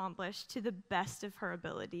be accomplished to the best of her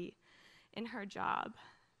ability in her job,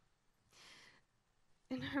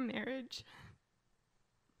 in her marriage,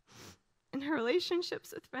 in her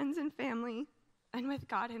relationships with friends and family, and with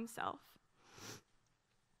God himself.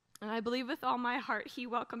 And I believe with all my heart he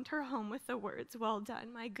welcomed her home with the words, "Well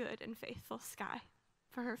done, my good and faithful Skye,"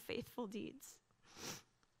 for her faithful deeds.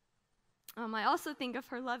 I also think of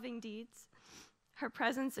her loving deeds. Her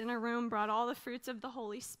presence in a room brought all the fruits of the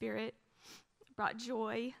Holy Spirit, brought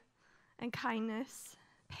joy and kindness,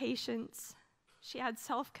 patience. She had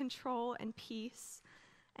self-control and peace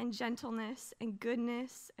and gentleness and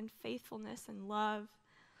goodness and faithfulness and love.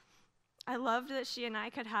 I loved that she and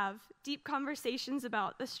I could have deep conversations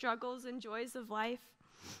about the struggles and joys of life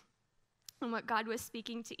and what God was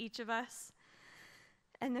speaking to each of us.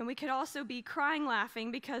 And then we could also be crying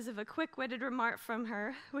laughing because of a quick-witted remark from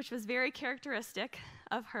her, which was very characteristic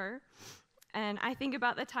of her. And I think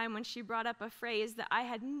about the time when she brought up a phrase that I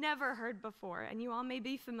had never heard before, and you all may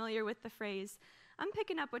be familiar with the phrase, "I'm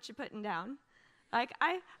picking up what you're putting down." Like,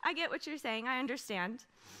 I get what you're saying, I understand.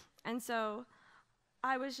 And so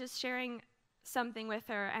I was just sharing something with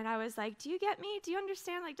her, and I was like, "Do you get me? Do you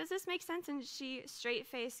understand? Like, does this make sense?" And she,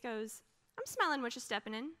 straight-faced, goes, "I'm smelling what you're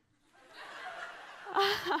stepping in."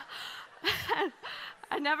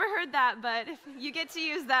 I never heard that, but you get to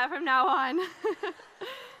use that from now on.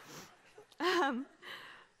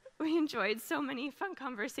 We enjoyed so many fun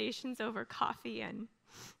conversations over coffee,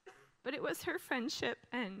 but it was her friendship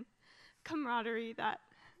and camaraderie that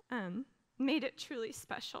made it truly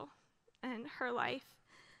special. And her life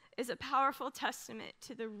is a powerful testament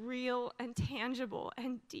to the real and tangible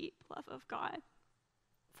and deep love of God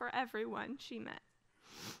for everyone she met.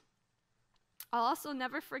 I'll also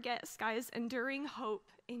never forget Skye's enduring hope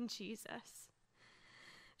in Jesus.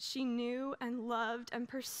 She knew and loved and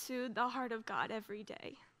pursued the heart of God every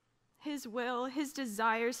day. His will, his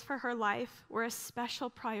desires for her life were a special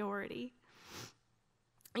priority.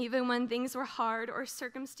 Even when things were hard or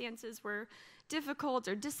circumstances were difficult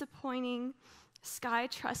or disappointing, Skye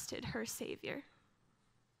trusted her Savior.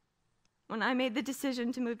 When I made the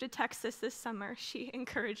decision to move to Texas this summer, she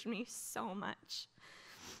encouraged me so much.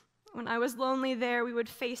 When I was lonely there, we would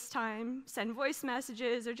FaceTime, send voice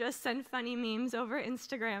messages, or just send funny memes over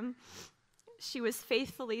Instagram. She was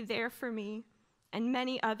faithfully there for me and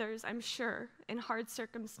many others, I'm sure, in hard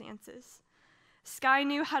circumstances. Skye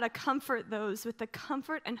knew how to comfort those with the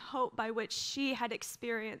comfort and hope by which she had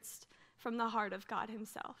experienced from the heart of God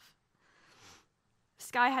himself.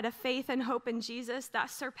 Skye had a faith and hope in Jesus that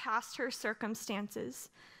surpassed her circumstances,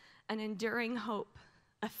 an enduring hope,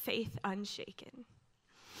 a faith unshaken.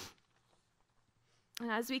 And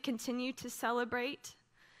as we continue to celebrate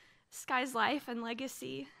Skye's life and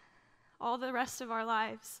legacy, all the rest of our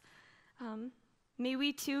lives, may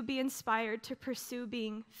we too be inspired to pursue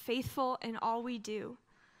being faithful in all we do,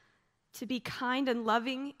 to be kind and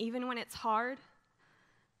loving even when it's hard,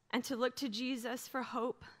 and to look to Jesus for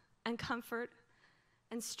hope and comfort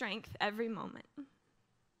and strength every moment.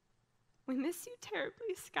 We miss you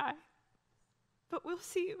terribly, Skye, but we'll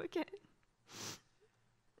see you again.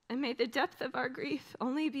 And may the depth of our grief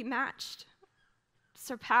only be matched,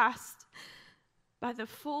 surpassed by the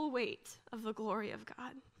full weight of the glory of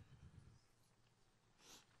God.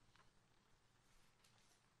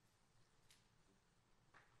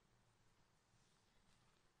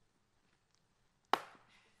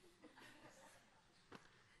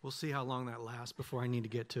 We'll see how long that lasts before I need to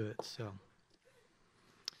get to it. So,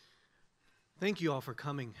 thank you all for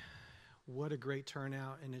coming. What a great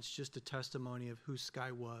turnout, and it's just a testimony of who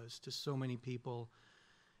Skye was to so many people,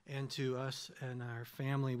 and to us and our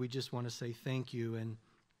family. We just want to say thank you, and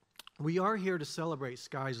we are here to celebrate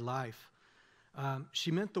Skye's life. She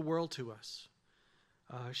meant the world to us.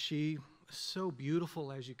 She was so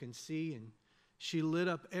beautiful, as you can see, and she lit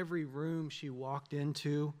up every room she walked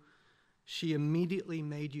into. She immediately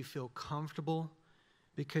made you feel comfortable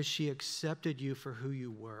because she accepted you for who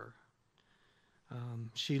you were.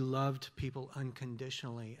 She loved people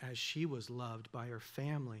unconditionally as she was loved by her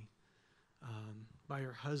family, by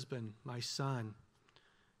her husband, my son,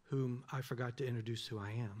 whom I forgot to introduce who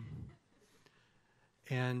I am.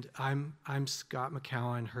 And I'm Scott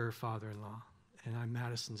McKown, her father-in-law, and I'm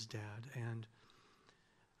Madison's dad.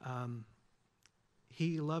 And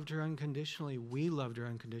he loved her unconditionally. We loved her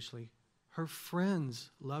unconditionally. Her friends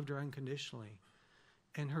loved her unconditionally.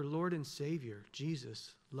 And her Lord and Savior,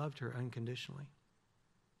 Jesus, loved her unconditionally.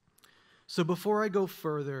 So before I go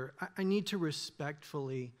further, I need to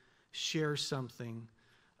respectfully share something,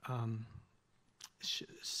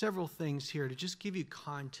 several things here to just give you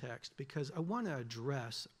context, because I want to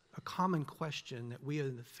address a common question that we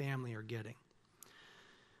in the family are getting.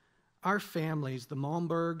 Our families, the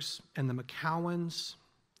Malmbergs and the McKowans,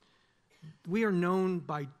 we are known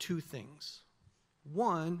by two things.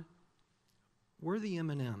 One, we're the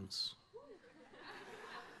M&Ms.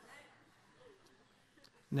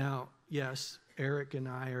 Now, yes, Eric and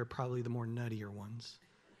I are probably the more nuttier ones.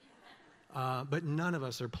 But none of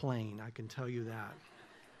us are plain, I can tell you that.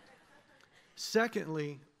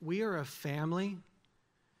 Secondly, we are a family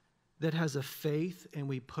that has a faith, and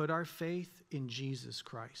we put our faith in Jesus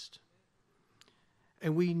Christ.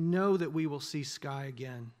 And we know that we will see Skye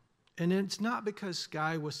again. And it's not because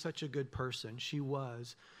Skye was such a good person. She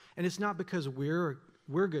was. And it's not because we're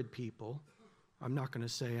good people. I'm not going to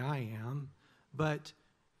say I am. But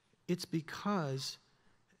it's because,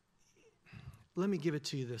 let me give it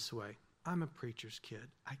to you this way. I'm a preacher's kid.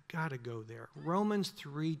 I got to go there. Romans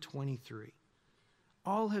 3:23.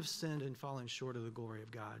 All have sinned and fallen short of the glory of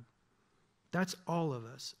God. That's all of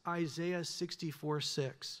us. Isaiah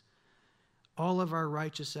 64:6. All of our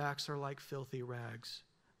righteous acts are like filthy rags.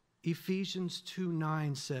 Ephesians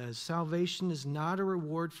 2:9 says, salvation is not a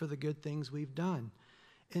reward for the good things we've done.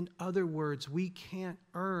 In other words, we can't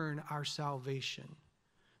earn our salvation.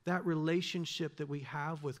 That relationship that we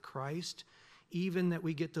have with Christ, even that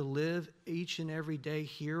we get to live each and every day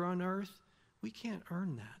here on earth, we can't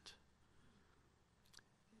earn that.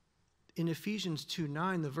 In Ephesians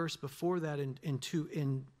 2:9, the verse before that,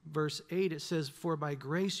 in verse 8, it says, for by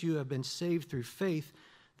grace you have been saved through faith.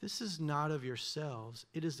 This is not of yourselves.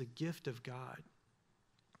 It is a gift of God.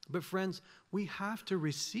 But friends, we have to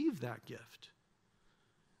receive that gift.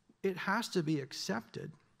 It has to be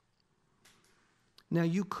accepted. Now,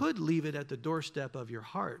 you could leave it at the doorstep of your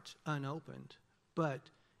heart unopened, but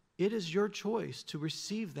it is your choice to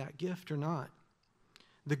receive that gift or not.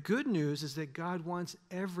 The good news is that God wants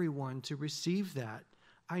everyone to receive that.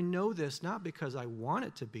 I know this not because I want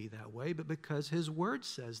it to be that way, but because his word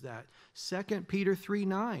says that. 2 Peter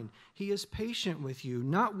 3:9, he is patient with you,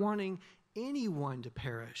 not wanting anyone to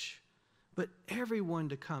perish, but everyone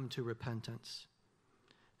to come to repentance.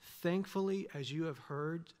 Thankfully, as you have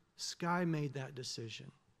heard, Skye made that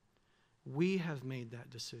decision. We have made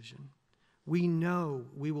that decision. We know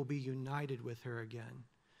we will be united with her again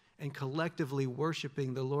and collectively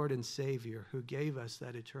worshiping the Lord and Savior who gave us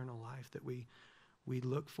that eternal life that we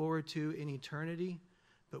look forward to in eternity,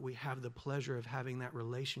 but we have the pleasure of having that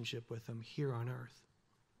relationship with him here on earth.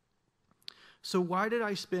 So why did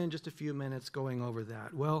I spend just a few minutes going over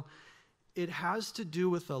that? Well, it has to do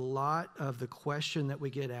with a lot of the question that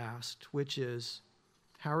we get asked, which is,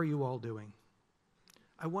 how are you all doing?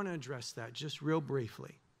 I want to address that just real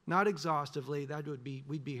briefly. Not exhaustively,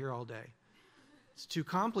 we'd be here all day. It's too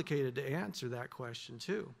complicated to answer that question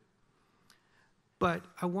too. But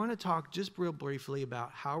I want to talk just real briefly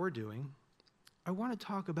about how we're doing. I want to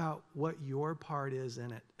talk about what your part is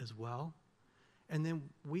in it as well. And then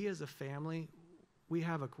we as a family, we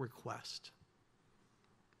have a request.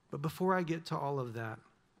 But before I get to all of that,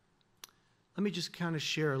 let me just kind of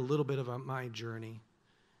share a little bit about my journey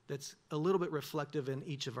that's a little bit reflective in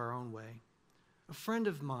each of our own way. A friend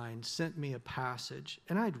of mine sent me a passage,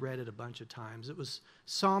 and I'd read it a bunch of times. It was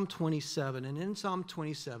Psalm 27, and in Psalm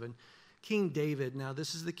 27, King David, now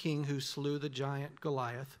this is the king who slew the giant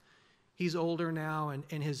Goliath. He's older now,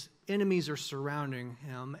 and his enemies are surrounding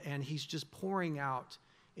him, and he's just pouring out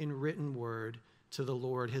in written word to the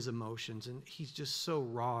Lord his emotions, and he's just so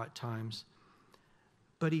raw at times.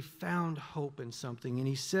 But he found hope in something, and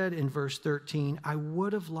he said in verse 13, I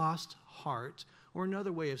would have lost heart, or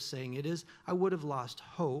another way of saying it is, I would have lost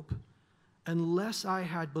hope unless I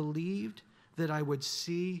had believed that I would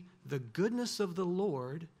see the goodness of the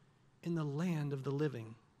Lord in the land of the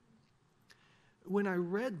living. When I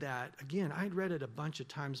read that, again, I'd read it a bunch of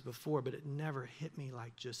times before, but it never hit me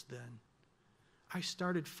like just then. I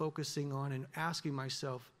started focusing on and asking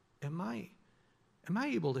myself, am I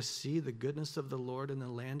able to see the goodness of the Lord in the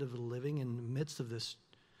land of the living in the midst of this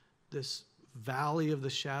valley of the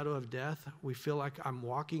shadow of death? We feel like I'm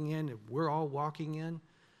walking in, we're all walking in.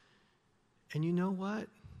 And you know what?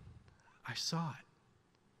 I saw it.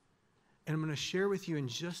 And I'm going to share with you in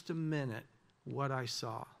just a minute what I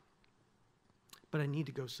saw. But I need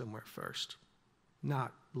to go somewhere first.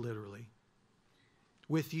 Not literally.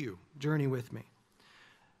 With you. Journey with me.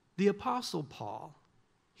 The Apostle Paul,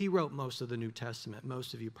 he wrote most of the New Testament.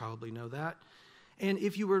 Most of you probably know that. And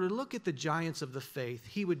if you were to look at the giants of the faith,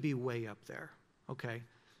 he would be way up there, okay?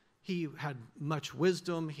 He had much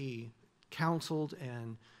wisdom. He counseled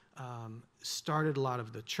and started a lot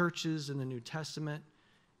of the churches in the New Testament.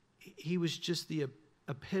 He was just the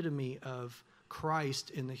epitome of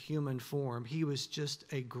Christ in the human form. He was just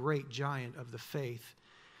a great giant of the faith.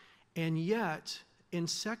 And yet, in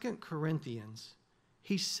 2 Corinthians,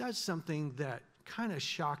 he says something that kind of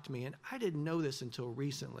shocked me, and I didn't know this until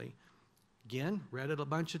recently. Again, read it a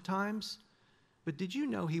bunch of times, but did you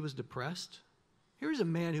know he was depressed? Here's a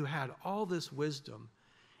man who had all this wisdom,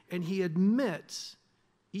 and he admits,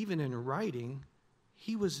 even in writing,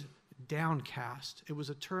 he was downcast. It was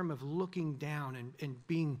a term of looking down and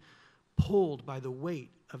being pulled by the weight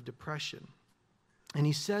of depression. And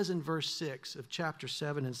he says in verse 6 of chapter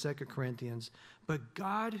 7 in 2 Corinthians, but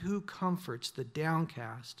God who comforts the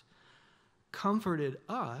downcast comforted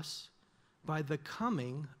us by the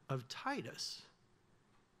coming of Titus.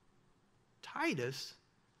 Titus?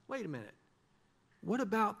 Wait a minute. What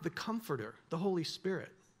about the Comforter, the Holy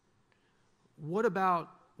Spirit? What about,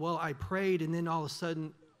 well, I prayed and then all of a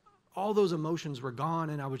sudden all those emotions were gone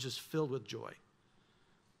and I was just filled with joy?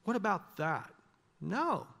 What about that?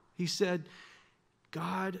 No. He said,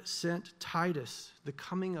 God sent Titus, the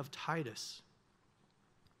coming of Titus.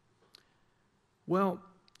 Well,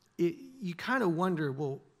 you kind of wonder,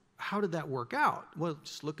 well, how did that work out? Well,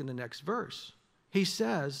 just look in the next verse. He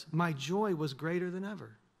says, my joy was greater than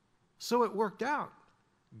ever. So it worked out.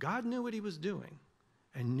 God knew what he was doing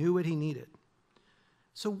and knew what he needed.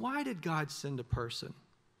 So why did God send a person?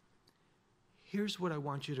 Here's what I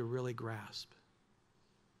want you to really grasp.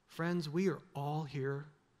 Friends, we are all here.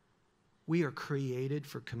 We are created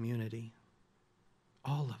for community.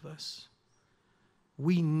 All of us.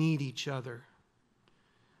 We need each other.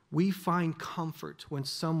 We find comfort when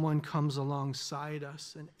someone comes alongside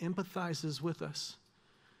us and empathizes with us,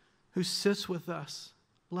 who sits with us,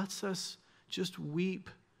 lets us just weep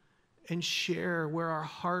and share where our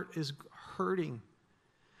heart is hurting.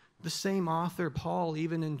 The same author, Paul,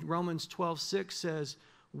 even in Romans 12:6 says,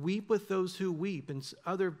 weep with those who weep. And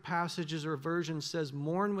other passages or versions says,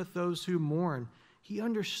 mourn with those who mourn. He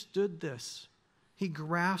understood this. He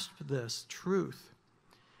grasped this truth.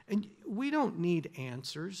 And we don't need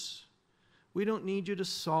answers. We don't need you to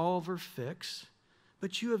solve or fix.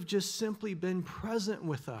 But you have just simply been present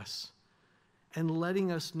with us. And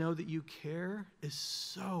letting us know that you care is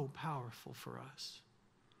so powerful for us.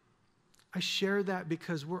 I share that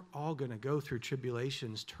because we're all going to go through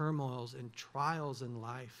tribulations, turmoils, and trials in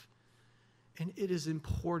life. And it is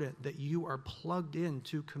important that you are plugged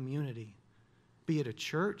into community, be it a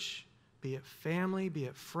church, be it family, be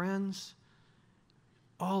it friends.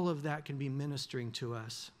 All of that can be ministering to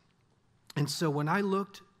us. And so when I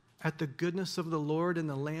looked at the goodness of the Lord in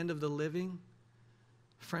the land of the living,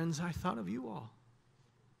 friends, I thought of you all.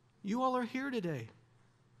 You all are here today.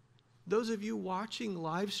 Those of you watching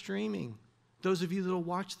live streaming, those of you that will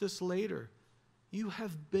watch this later, you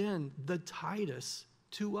have been the Titus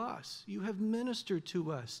to us. You have ministered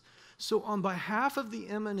to us. So on behalf of the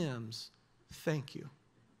M&Ms, thank you.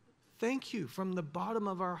 Thank you from the bottom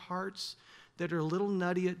of our hearts that are a little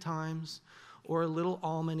nutty at times, or a little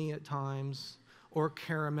almondy at times, or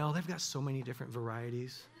caramel. They've got so many different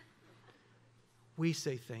varieties. We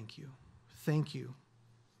say thank you. Thank you.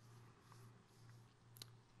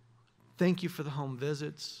 Thank you for the home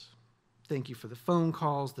visits. Thank you for the phone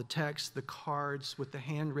calls, the texts, the cards with the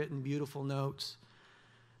handwritten beautiful notes,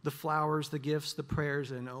 the flowers, the gifts, the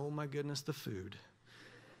prayers, and oh my goodness, the food.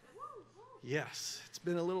 Yes, it's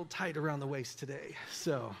been a little tight around the waist today.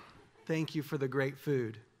 So thank you for the great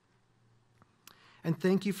food. And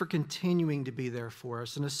thank you for continuing to be there for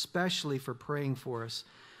us, and especially for praying for us.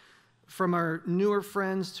 From our newer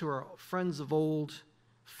friends to our friends of old,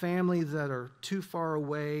 family that are too far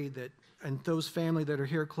away, and those family that are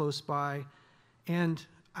here close by. And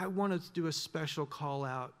I wanted to do a special call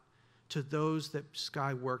out to those that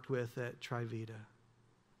Skye worked with at Trivita.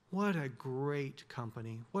 What a great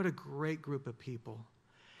company. What a great group of people.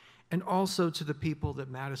 And also to the people that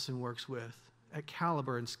Madison works with at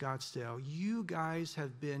Caliber and Scottsdale. You guys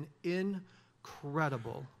have been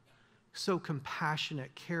incredible. So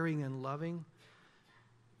compassionate, caring, and loving.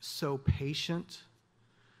 So patient.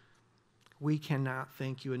 We cannot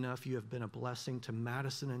thank you enough. You have been a blessing to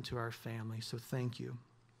Madison and to our family. So thank you.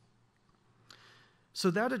 So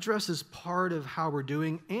that addresses part of how we're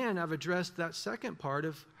doing, and I've addressed that second part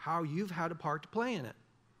of how you've had a part to play in it.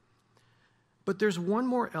 But there's one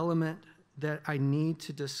more element that I need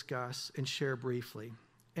to discuss and share briefly.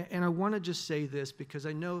 And I want to just say this because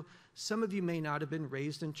I know some of you may not have been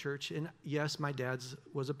raised in church. And yes, my dad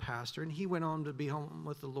was a pastor, and he went on to be home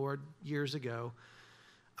with the Lord years ago.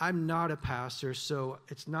 I'm not a pastor, so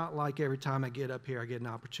it's not like every time I get up here I get an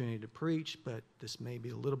opportunity to preach, but this may be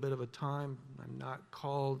a little bit of a time. I'm not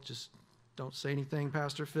called. Just don't say anything,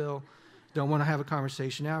 Pastor Phil. Don't want to have a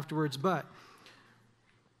conversation afterwards, but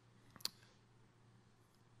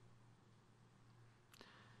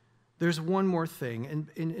there's one more thing, and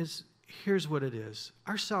here's what it is.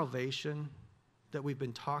 Our salvation that we've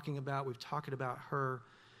been talking about, we've talked about her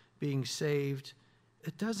being saved.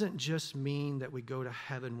 It doesn't just mean that we go to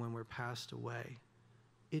heaven when we're passed away.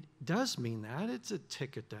 It does mean that. It's a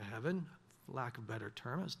ticket to heaven, for lack of a better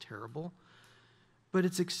term. It's terrible. But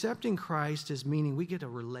it's accepting Christ as meaning we get a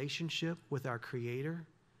relationship with our Creator,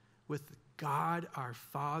 with God, our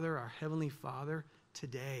Father, our Heavenly Father,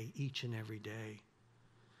 today, each and every day.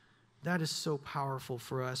 That is so powerful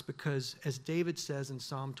for us because, as David says in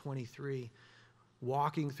Psalm 23,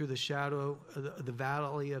 walking through the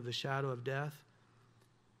valley of the shadow of death,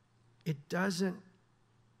 it doesn't,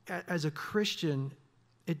 as a Christian,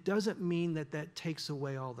 it doesn't mean that that takes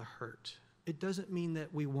away all the hurt. It doesn't mean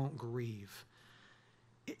that we won't grieve.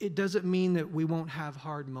 It doesn't mean that we won't have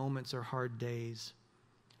hard moments or hard days.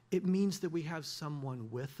 It means that we have someone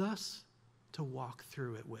with us to walk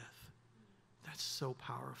through it with. That's so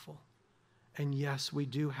powerful. And yes, we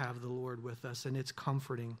do have the Lord with us, and it's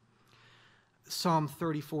comforting. Psalm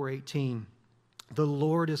 34:18, the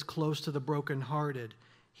Lord is close to the brokenhearted.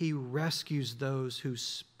 He rescues those whose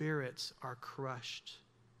spirits are crushed.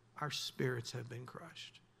 Our spirits have been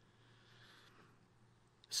crushed.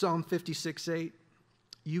 Psalm 56:8,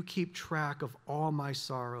 you keep track of all my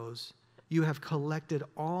sorrows. You have collected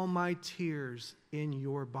all my tears in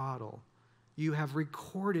your bottle. You have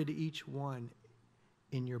recorded each one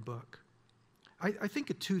in your book. I think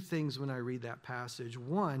of two things when I read that passage.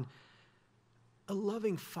 One, a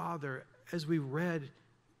loving father, as we read,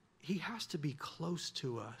 he has to be close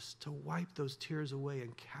to us to wipe those tears away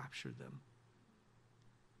and capture them.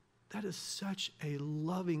 That is such a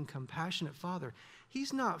loving, compassionate father.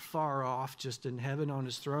 He's not far off just in heaven on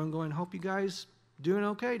his throne going, hope you guys doing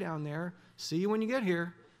okay down there. See you when you get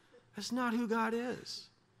here. That's not who God is.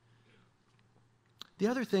 The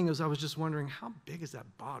other thing is I was just wondering, how big is that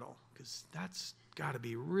bottle? Because that's got to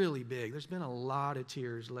be really big. There's been a lot of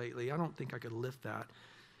tears lately. I don't think I could lift that.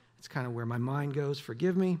 It's kind of where my mind goes.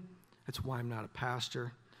 Forgive me. That's why I'm not a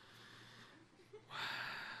pastor.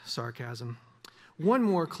 Sarcasm. One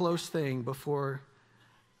more closing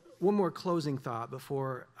thought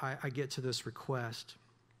before I get to this request.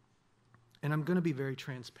 And I'm going to be very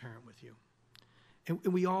transparent with you. And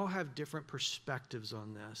we all have different perspectives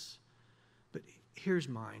on this. But here's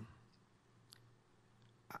mine.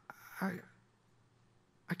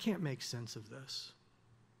 I can't make sense of this.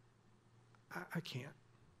 I can't.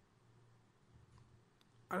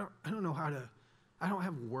 I don't know how to, I don't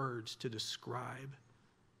have words to describe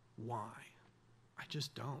why. I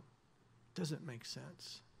just don't. It doesn't make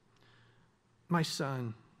sense. My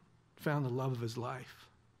son found the love of his life.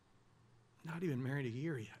 Not even married a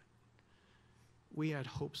year yet. We had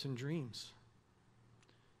hopes and dreams.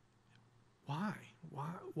 Why?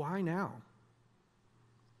 Why now?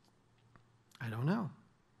 I don't know.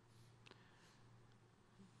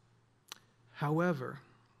 However,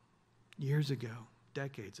 years ago,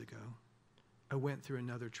 decades ago, I went through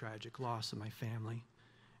another tragic loss in my family.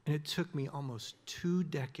 And it took me almost 2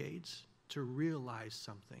 decades to realize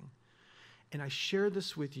something. And I share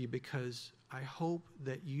this with you because I hope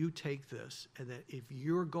that you take this and that if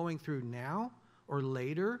you're going through now or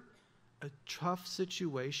later a tough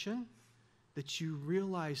situation, that you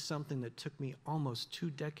realize something that took me almost 2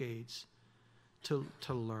 decades to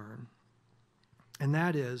learn. And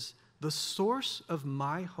that is, the source of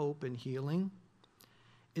my hope and healing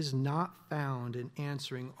is not found in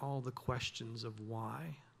answering all the questions of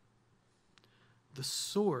why. The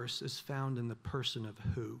source is found in the person of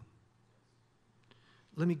who.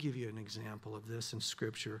 Let me give you an example of this in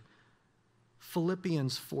Scripture.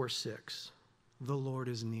 Philippians 4:6, the Lord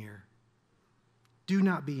is near. Do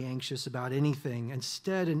not be anxious about anything.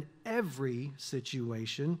 Instead, in every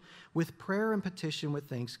situation, with prayer and petition with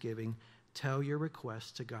thanksgiving, tell your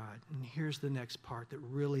requests to God. And here's the next part that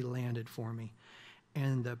really landed for me.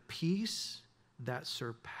 And the peace that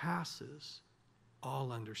surpasses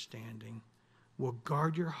all understanding will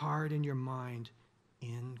guard your heart and your mind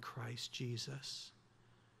in Christ Jesus.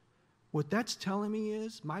 What that's telling me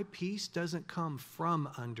is my peace doesn't come from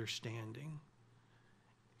understanding.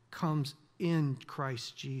 It comes in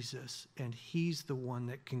Christ Jesus, and He's the one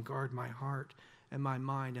that can guard my heart and my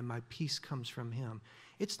mind, and my peace comes from Him.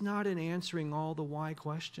 It's not in answering all the why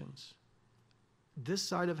questions. This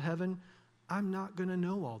side of heaven, I'm not going to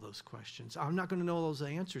know all those questions. I'm not going to know all those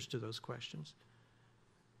answers to those questions.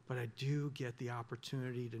 But I do get the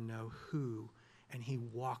opportunity to know who, and He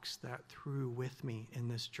walks that through with me in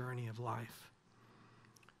this journey of life.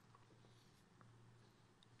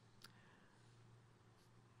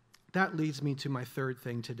 That leads me to my third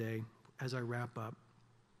thing today as I wrap up,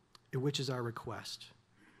 which is our request.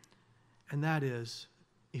 And that is,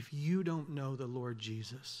 if you don't know the Lord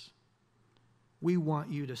Jesus, we want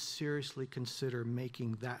you to seriously consider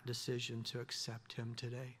making that decision to accept Him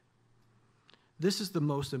today. This is the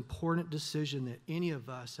most important decision that any of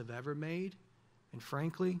us have ever made, and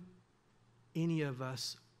frankly, any of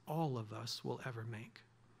us, all of us, will ever make.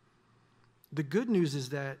 The good news is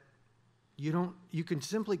that you can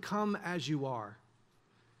simply come as you are.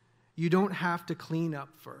 You don't have to clean up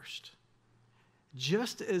first.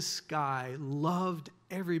 Just as Skye loved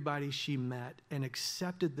everybody she met and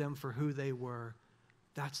accepted them for who they were,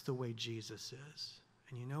 that's the way Jesus is.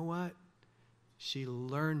 And you know what? She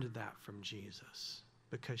learned that from Jesus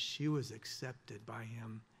because she was accepted by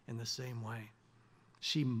Him in the same way.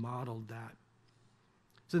 She modeled that.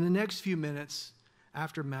 So in the next few minutes,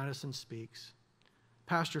 after Madison speaks,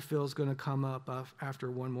 Pastor Phil's going to come up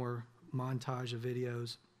after one more montage of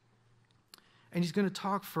videos. And he's going to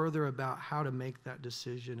talk further about how to make that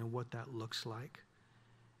decision and what that looks like.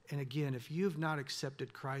 And again, if you've not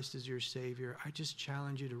accepted Christ as your Savior, I just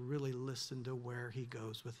challenge you to really listen to where He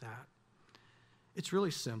goes with that. It's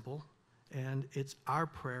really simple, and it's our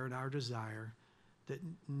prayer and our desire that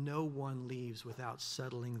no one leaves without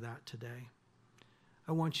settling that today.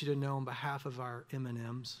 I want you to know on behalf of our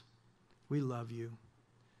M&Ms, we love you.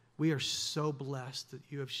 We are so blessed that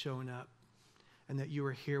you have shown up and that you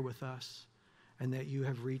are here with us and that you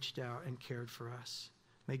have reached out and cared for us.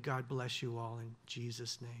 May God bless you all in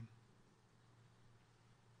Jesus' name.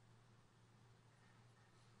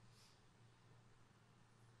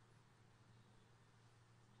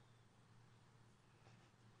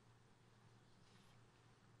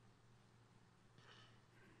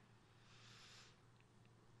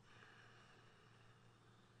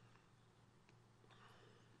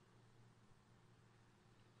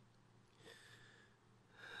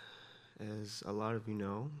 As a lot of you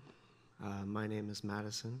know, my name is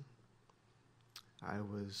Madison. I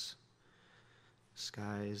was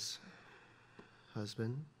Skye's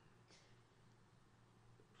husband.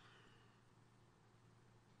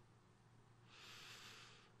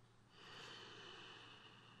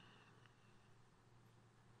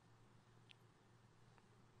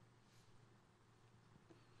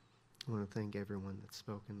 I want to thank everyone that's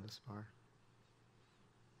spoken this far.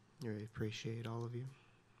 I really appreciate all of you,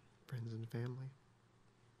 friends and family.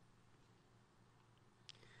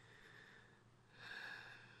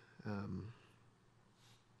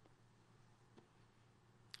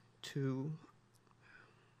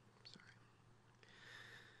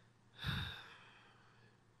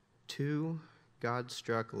 Two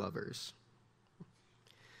God-struck lovers.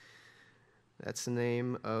 That's the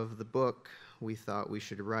name of the book we thought we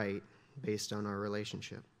should write based on our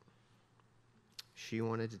relationship. She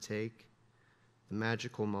wanted to take the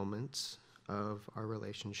magical moments of our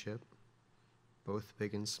relationship, both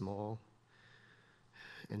big and small,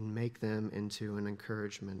 and make them into an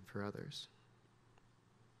encouragement for others.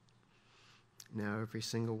 Now, every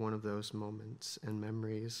single one of those moments and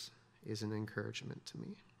memories is an encouragement to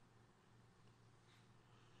me.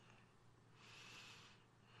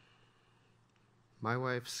 My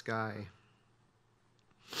wife, Skye,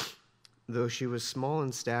 though she was small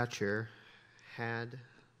in stature, had the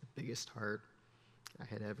biggest heart I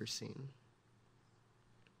had ever seen.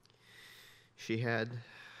 She had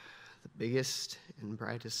the biggest and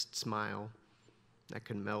brightest smile that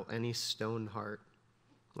could melt any stone heart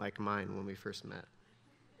like mine when we first met.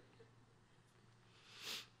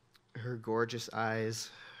 Her gorgeous eyes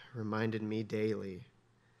reminded me daily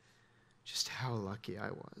just how lucky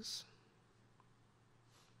I was.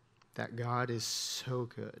 That God is so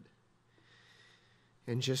good.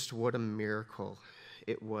 And just what a miracle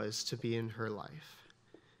it was to be in her life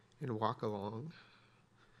and walk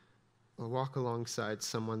alongside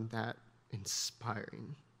someone that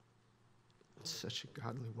inspiring. Such a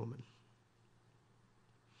godly woman.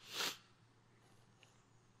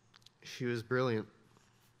 She was brilliant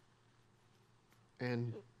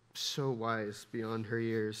and so wise beyond her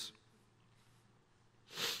years.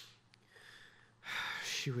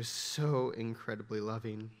 She was so incredibly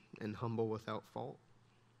loving and humble without fault.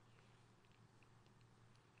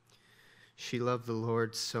 She loved the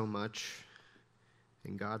Lord so much,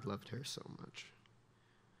 and God loved her so much.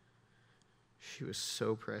 She was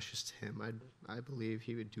so precious to him. I believe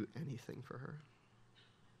he would do anything for her.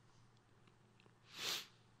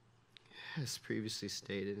 As previously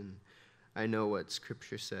stated, and I know what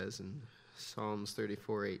Scripture says in Psalms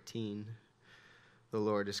 34:18, the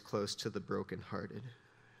Lord is close to the brokenhearted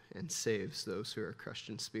and saves those who are crushed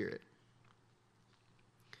in spirit.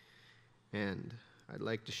 And I'd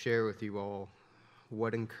like to share with you all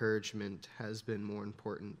what encouragement has been more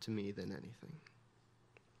important to me than anything.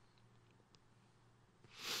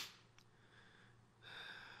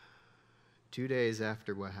 Two days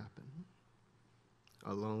after what happened,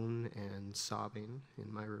 alone and sobbing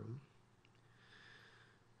in my room,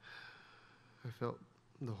 I felt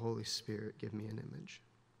the Holy Spirit give me an image.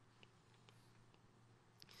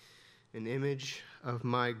 An image of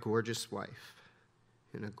my gorgeous wife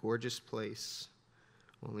in a gorgeous place,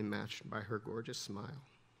 only matched by her gorgeous smile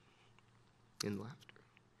and laughter.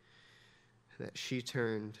 That she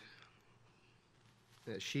turned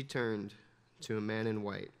to a man in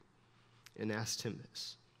white and asked him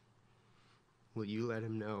this: "Will you let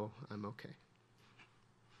him know I'm okay?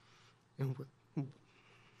 And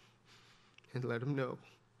let him know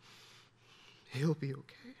he'll be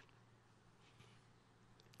okay.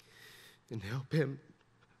 And help him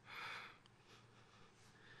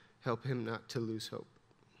not to lose hope."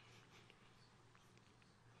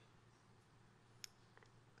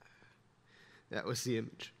 That was the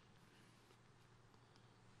image.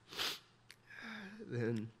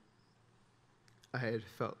 Then I had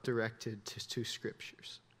felt directed to two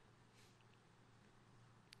scriptures.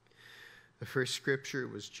 The first scripture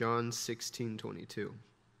was John 16:22.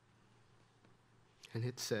 And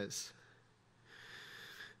it says,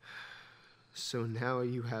 "So now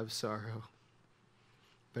you have sorrow,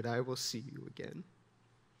 but I will see you again,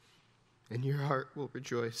 and your heart will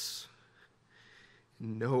rejoice,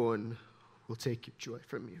 and no one will take your joy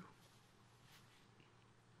from you.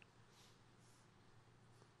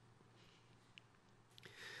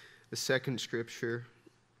 The second scripture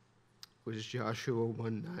was Joshua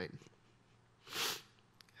 1:9.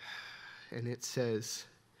 And it says,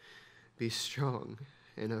 "Be strong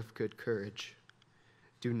and of good courage.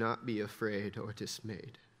 Do not be afraid or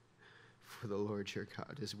dismayed, for the Lord your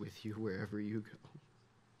God is with you wherever you go."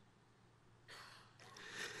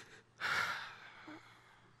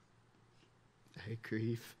 I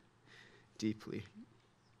grieve deeply.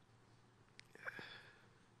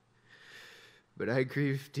 But I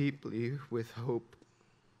grieve deeply with hope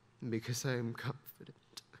because I am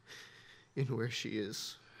confident in where she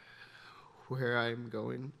is, where I am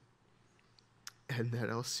going, and that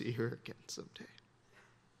I'll see her again someday.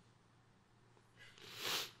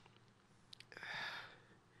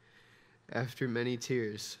 After many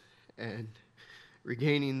tears and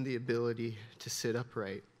regaining the ability to sit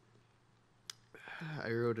upright,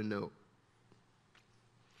 I wrote a note.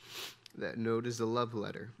 That note is a love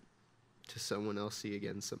letter to someone I'll see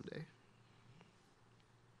again someday.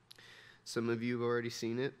 Some of you have already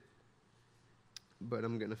seen it, but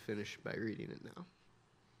I'm going to finish by reading it now.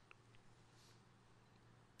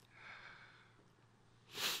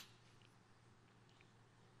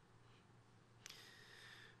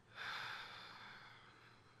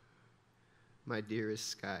 My dearest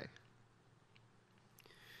Skye,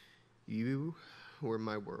 you were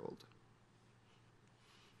my world.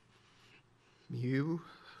 You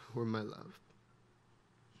were my love.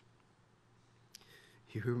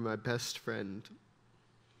 You were my best friend.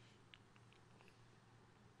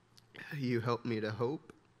 You helped me to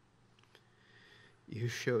hope. You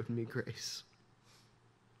showed me grace.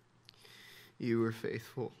 You were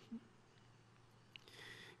faithful.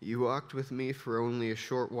 You walked with me for only a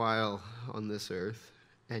short while on this earth,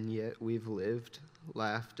 and yet we've lived,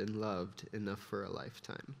 laughed, and loved enough for a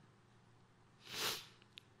lifetime.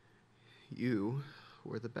 You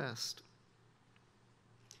were the best,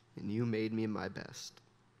 and you made me my best.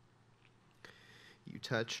 You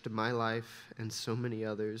touched my life and so many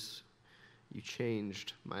others. You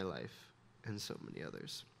changed my life and so many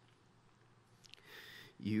others.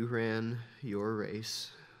 You ran your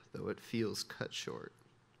race, though it feels cut short.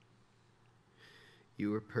 You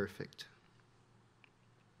were perfect.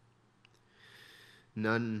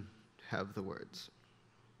 None have the words.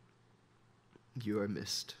 You are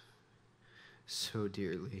missed so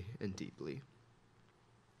dearly and deeply.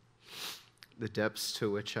 The depths to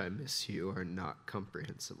which I miss you are not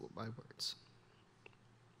comprehensible by words.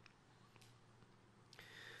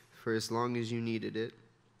 For as long as you needed it,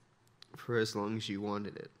 for as long as you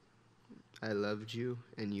wanted it, I loved you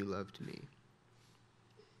and you loved me.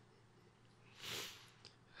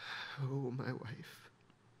 Oh, my wife,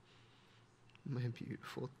 my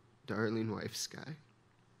beautiful, darling wife, Skye.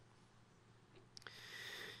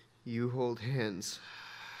 You hold hands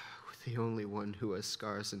with the only one who has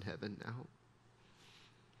scars in heaven now.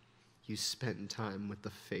 You spend time with the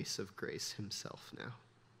face of grace himself now.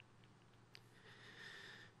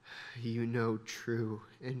 You know true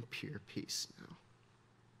and pure peace now.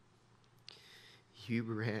 You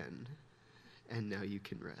ran, and now you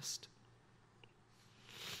can rest.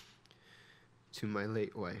 To my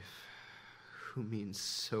late wife, who means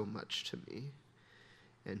so much to me,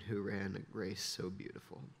 and who ran a race so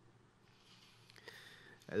beautiful.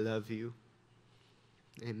 I love you,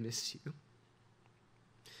 I miss you,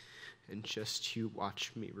 and just you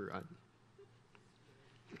watch me run.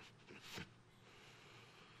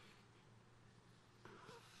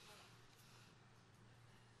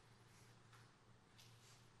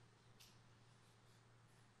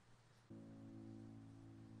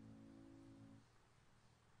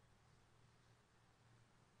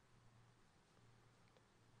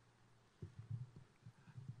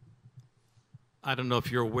 I don't know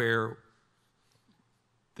if you're aware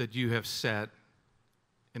that you have sat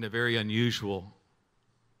in a very unusual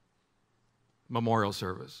memorial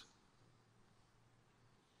service.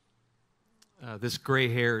 This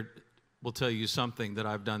gray-haired will tell you something that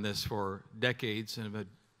I've done this for decades and have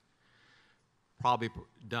probably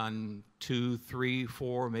done 2, 3,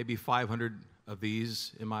 4, maybe 500 of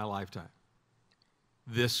these in my lifetime.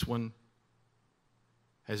 This one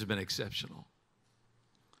has been exceptional.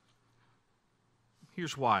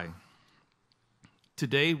 Here's why.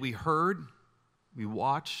 Today we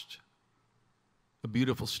watched a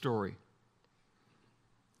beautiful story.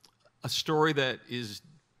 A story that is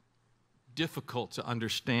difficult to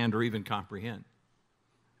understand or even comprehend.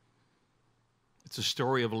 It's a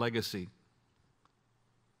story of legacy,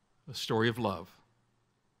 a story of love,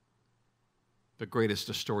 but greatest,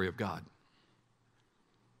 a story of God.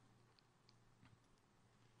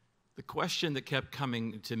 The question that kept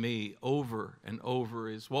coming to me over and over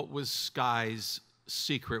is, what was Skye's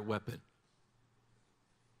secret weapon?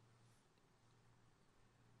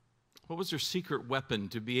 What was her secret weapon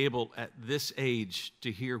to be able at this age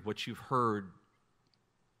to hear what you've heard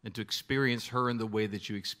and to experience her in the way that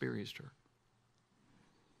you experienced her?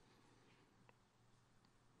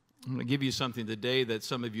 I'm going to give you something today that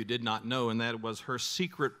some of you did not know, and that was her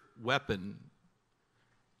secret weapon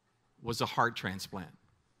was a heart transplant.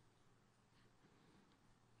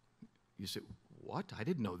 You say, what? I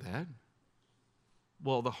didn't know that.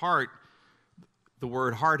 Well, the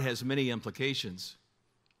word heart has many implications.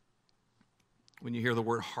 When you hear the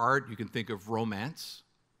word heart, you can think of romance,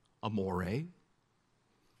 amore.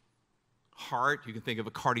 Heart, you can think of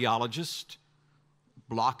a cardiologist,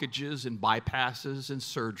 blockages and bypasses and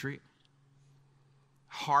surgery.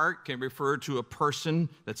 Heart can refer to a person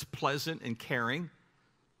that's pleasant and caring.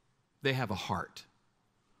 They have a heart.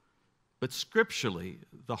 But scripturally,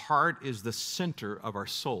 the heart is the center of our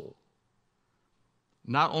soul,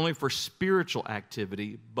 not only for spiritual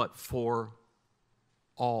activity, but for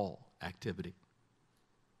all activity.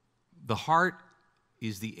 The heart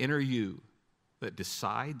is the inner you that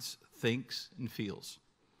decides, thinks, and feels.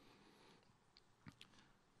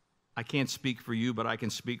 I can't speak for you, but I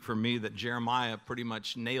can speak for me that Jeremiah pretty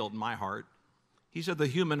much nailed my heart. He said the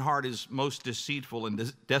human heart is most deceitful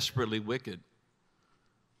and desperately wicked.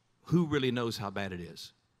 Who really knows how bad it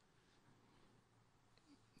is?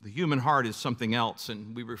 The human heart is something else,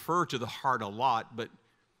 and we refer to the heart a lot, but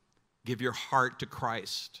give your heart to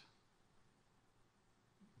Christ.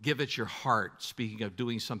 Give it your heart, speaking of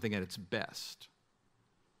doing something at its best.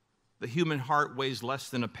 The human heart weighs less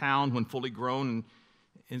than a pound when fully grown, and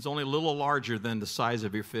is only a little larger than the size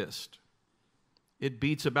of your fist. It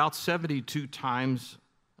beats about 72 times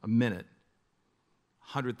a minute,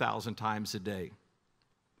 100,000 times a day,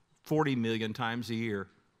 40 million times a year.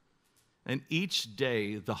 And each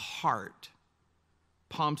day, the heart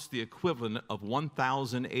pumps the equivalent of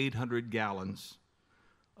 1,800 gallons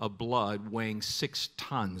of blood weighing 6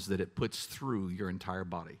 tons that it puts through your entire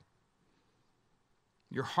body.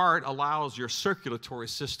 Your heart allows your circulatory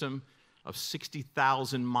system of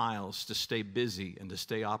 60,000 miles to stay busy and to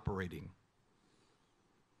stay operating.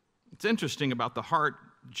 It's interesting about the heart.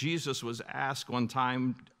 Jesus was asked one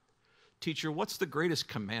time, "Teacher, what's the greatest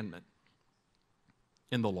commandment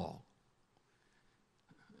in the law?"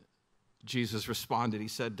 Jesus responded, he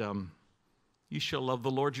said, "You shall love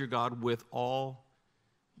the Lord your God with all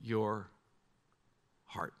your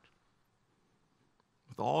heart,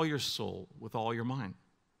 with all your soul, with all your mind."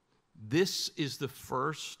 This is the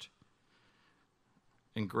first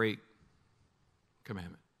and great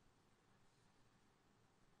commandment.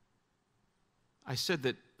 I said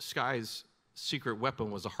that Skye's secret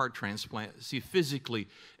weapon was a heart transplant. See, physically,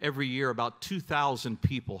 every year about 2,000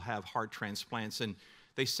 people have heart transplants, and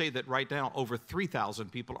they say that right now over 3,000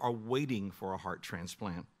 people are waiting for a heart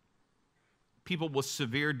transplant. People with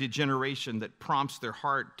severe degeneration that prompts their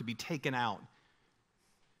heart to be taken out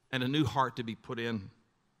and a new heart to be put in.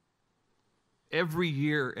 Every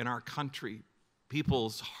year in our country,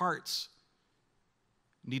 people's hearts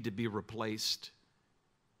need to be replaced.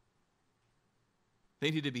 They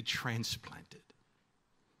need to be transplanted.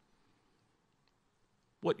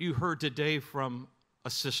 What you heard today from a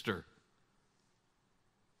sister,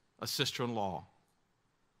 a sister-in-law,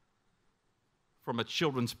 from a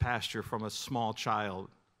children's pastor, from a small child,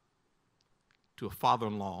 to a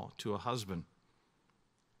father-in-law, to a husband,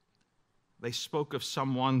 they spoke of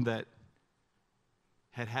someone that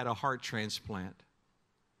had had a heart transplant.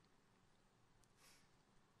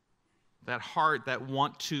 That heart, that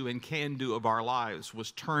want to and can do of our lives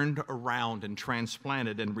was turned around and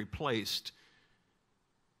transplanted and replaced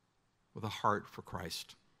with a heart for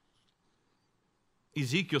Christ.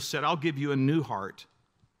 Ezekiel said, "I'll give you a new heart.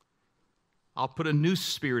 I'll put a new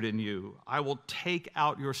spirit in you. I will take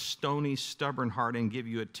out your stony, stubborn heart and give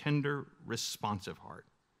you a tender, responsive heart."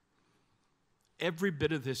 Every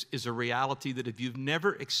bit of this is a reality that if you've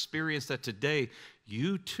never experienced that today,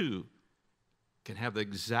 you too can have the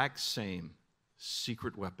exact same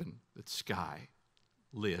secret weapon that Skye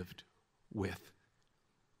lived with.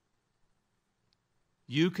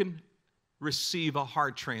 You can receive a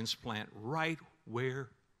heart transplant right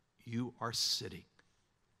where you are sitting.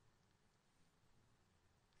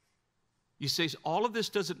 You say, all of this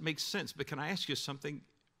doesn't make sense, but can I ask you something?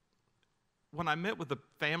 When I met with the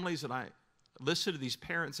families and I listened to these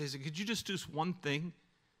parents, they said, could you just do one thing?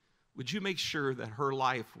 Would you make sure that her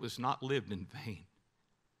life was not lived in vain,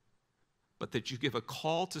 but that you give a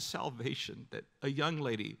call to salvation, that a young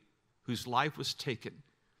lady whose life was taken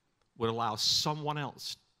would allow someone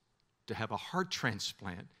else to have a heart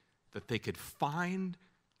transplant, that they could find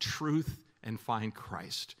truth and find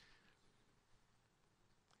Christ.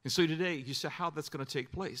 And so today, you say how that's going to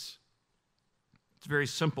take place. It's very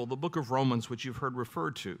simple. The book of Romans, which you've heard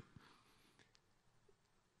referred to,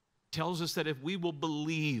 tells us that if we will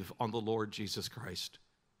believe on the Lord Jesus Christ,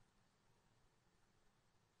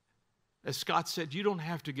 as Scott said, you don't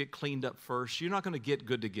have to get cleaned up first. You're not going to get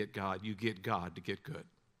good to get God. You get God to get good.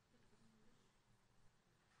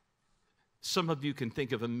 Some of you can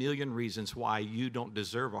think of a million reasons why you don't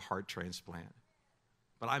deserve a heart transplant.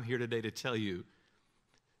 But I'm here today to tell you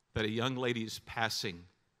that a young lady's passing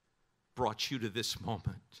brought you to this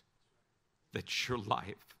moment, that your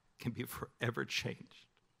life can be forever changed.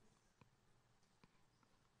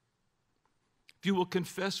 If you will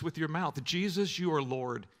confess with your mouth, Jesus, you are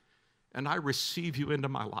Lord, and I receive you into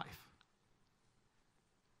my life,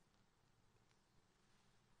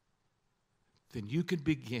 then you can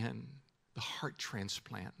begin the heart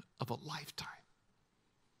transplant of a lifetime.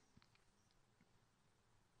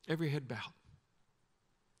 Every head bowed,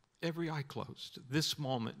 every eye closed. This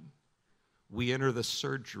moment, we enter the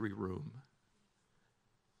surgery room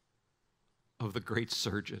of the great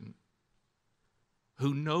surgeon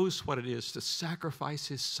who knows what it is to sacrifice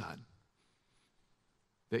his son,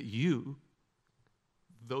 that you,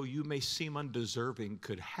 though you may seem undeserving,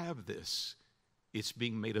 could have this. It's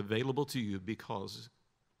being made available to you because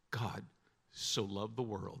God so loved the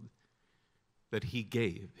world that he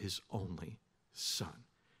gave his only son,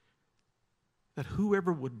 that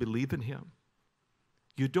whoever would believe in him,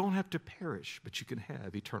 you don't have to perish, but you can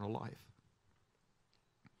have eternal life.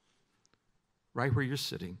 Right where you're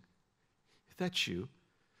sitting, if that's you,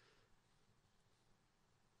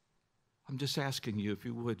 I'm just asking you, if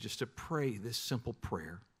you would, just to pray this simple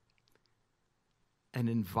prayer and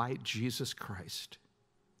invite Jesus Christ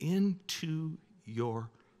into your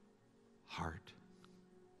heart.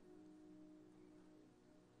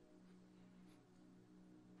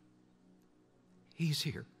 He's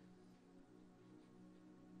here.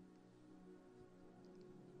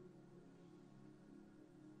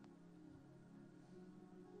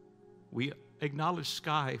 We acknowledge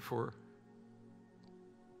Skye for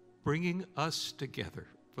bringing us together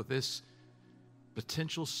for this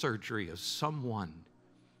potential surgery of someone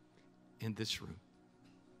in this room.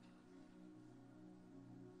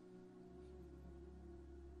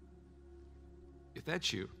 If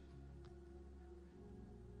that's you,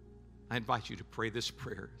 I invite you to pray this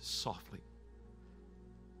prayer softly,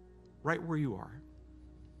 right where you are.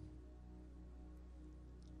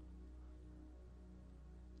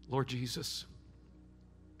 Lord Jesus,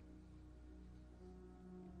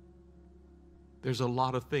 there's a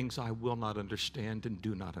lot of things I will not understand and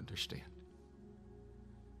do not understand.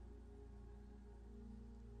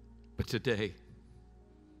 But today,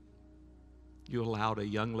 you allowed a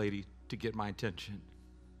young lady to get my attention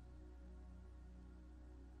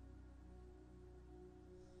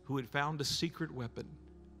who had found a secret weapon.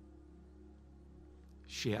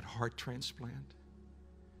 She had heart transplant.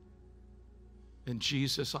 And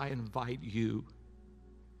Jesus, I invite you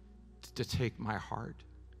to take my heart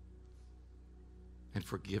and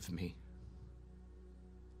forgive me.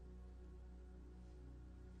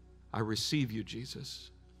 I receive you, Jesus.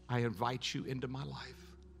 I invite you into my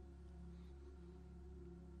life.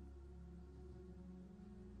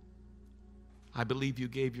 I believe you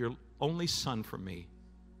gave your only son for me,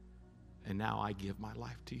 and now I give my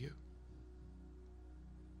life to you.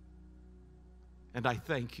 And I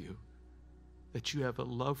thank you that you have a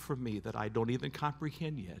love for me that I don't even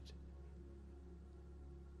comprehend yet,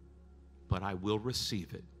 but I will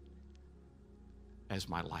receive it as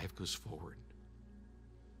my life goes forward.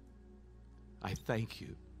 I thank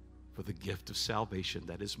you for the gift of salvation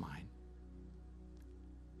that is mine.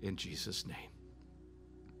 In Jesus' name,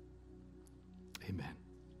 amen.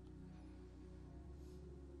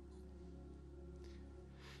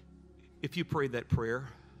 If you prayed that prayer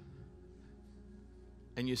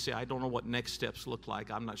and you say, I don't know what next steps look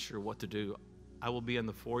like, I'm not sure what to do, I will be in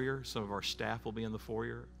the foyer. Some of our staff will be in the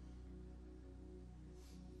foyer.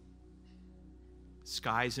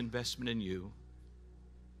 Skye's investment in you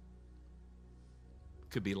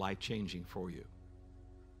could be life-changing for you.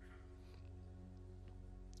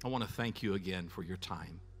 I want to thank you again for your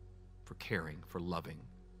time, for caring, for loving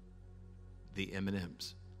the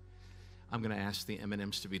M&Ms. I'm going to ask the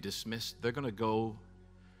M&Ms to be dismissed. They're going to go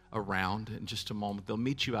around in just a moment. They'll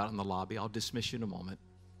meet you out in the lobby. I'll dismiss you in a moment.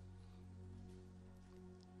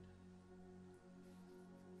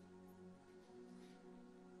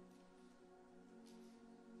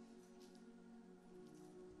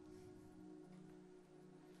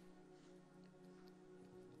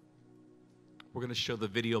 We're going to show the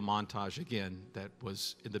video montage again that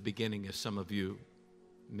was in the beginning if some of you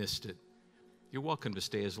missed it. You're welcome to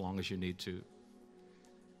stay as long as you need to.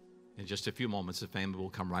 In just a few moments, the family will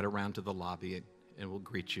come right around to the lobby and will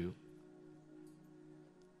greet you.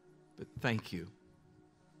 But thank you.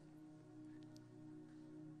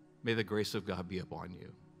 May the grace of God be upon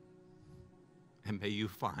you. And may you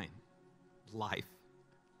find life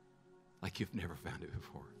like you've never found it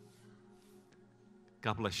before.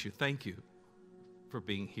 God bless you. Thank you for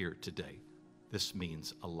being here today. This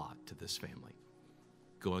means a lot to this family.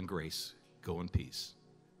 Go in grace. Go in peace.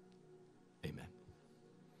 Amen.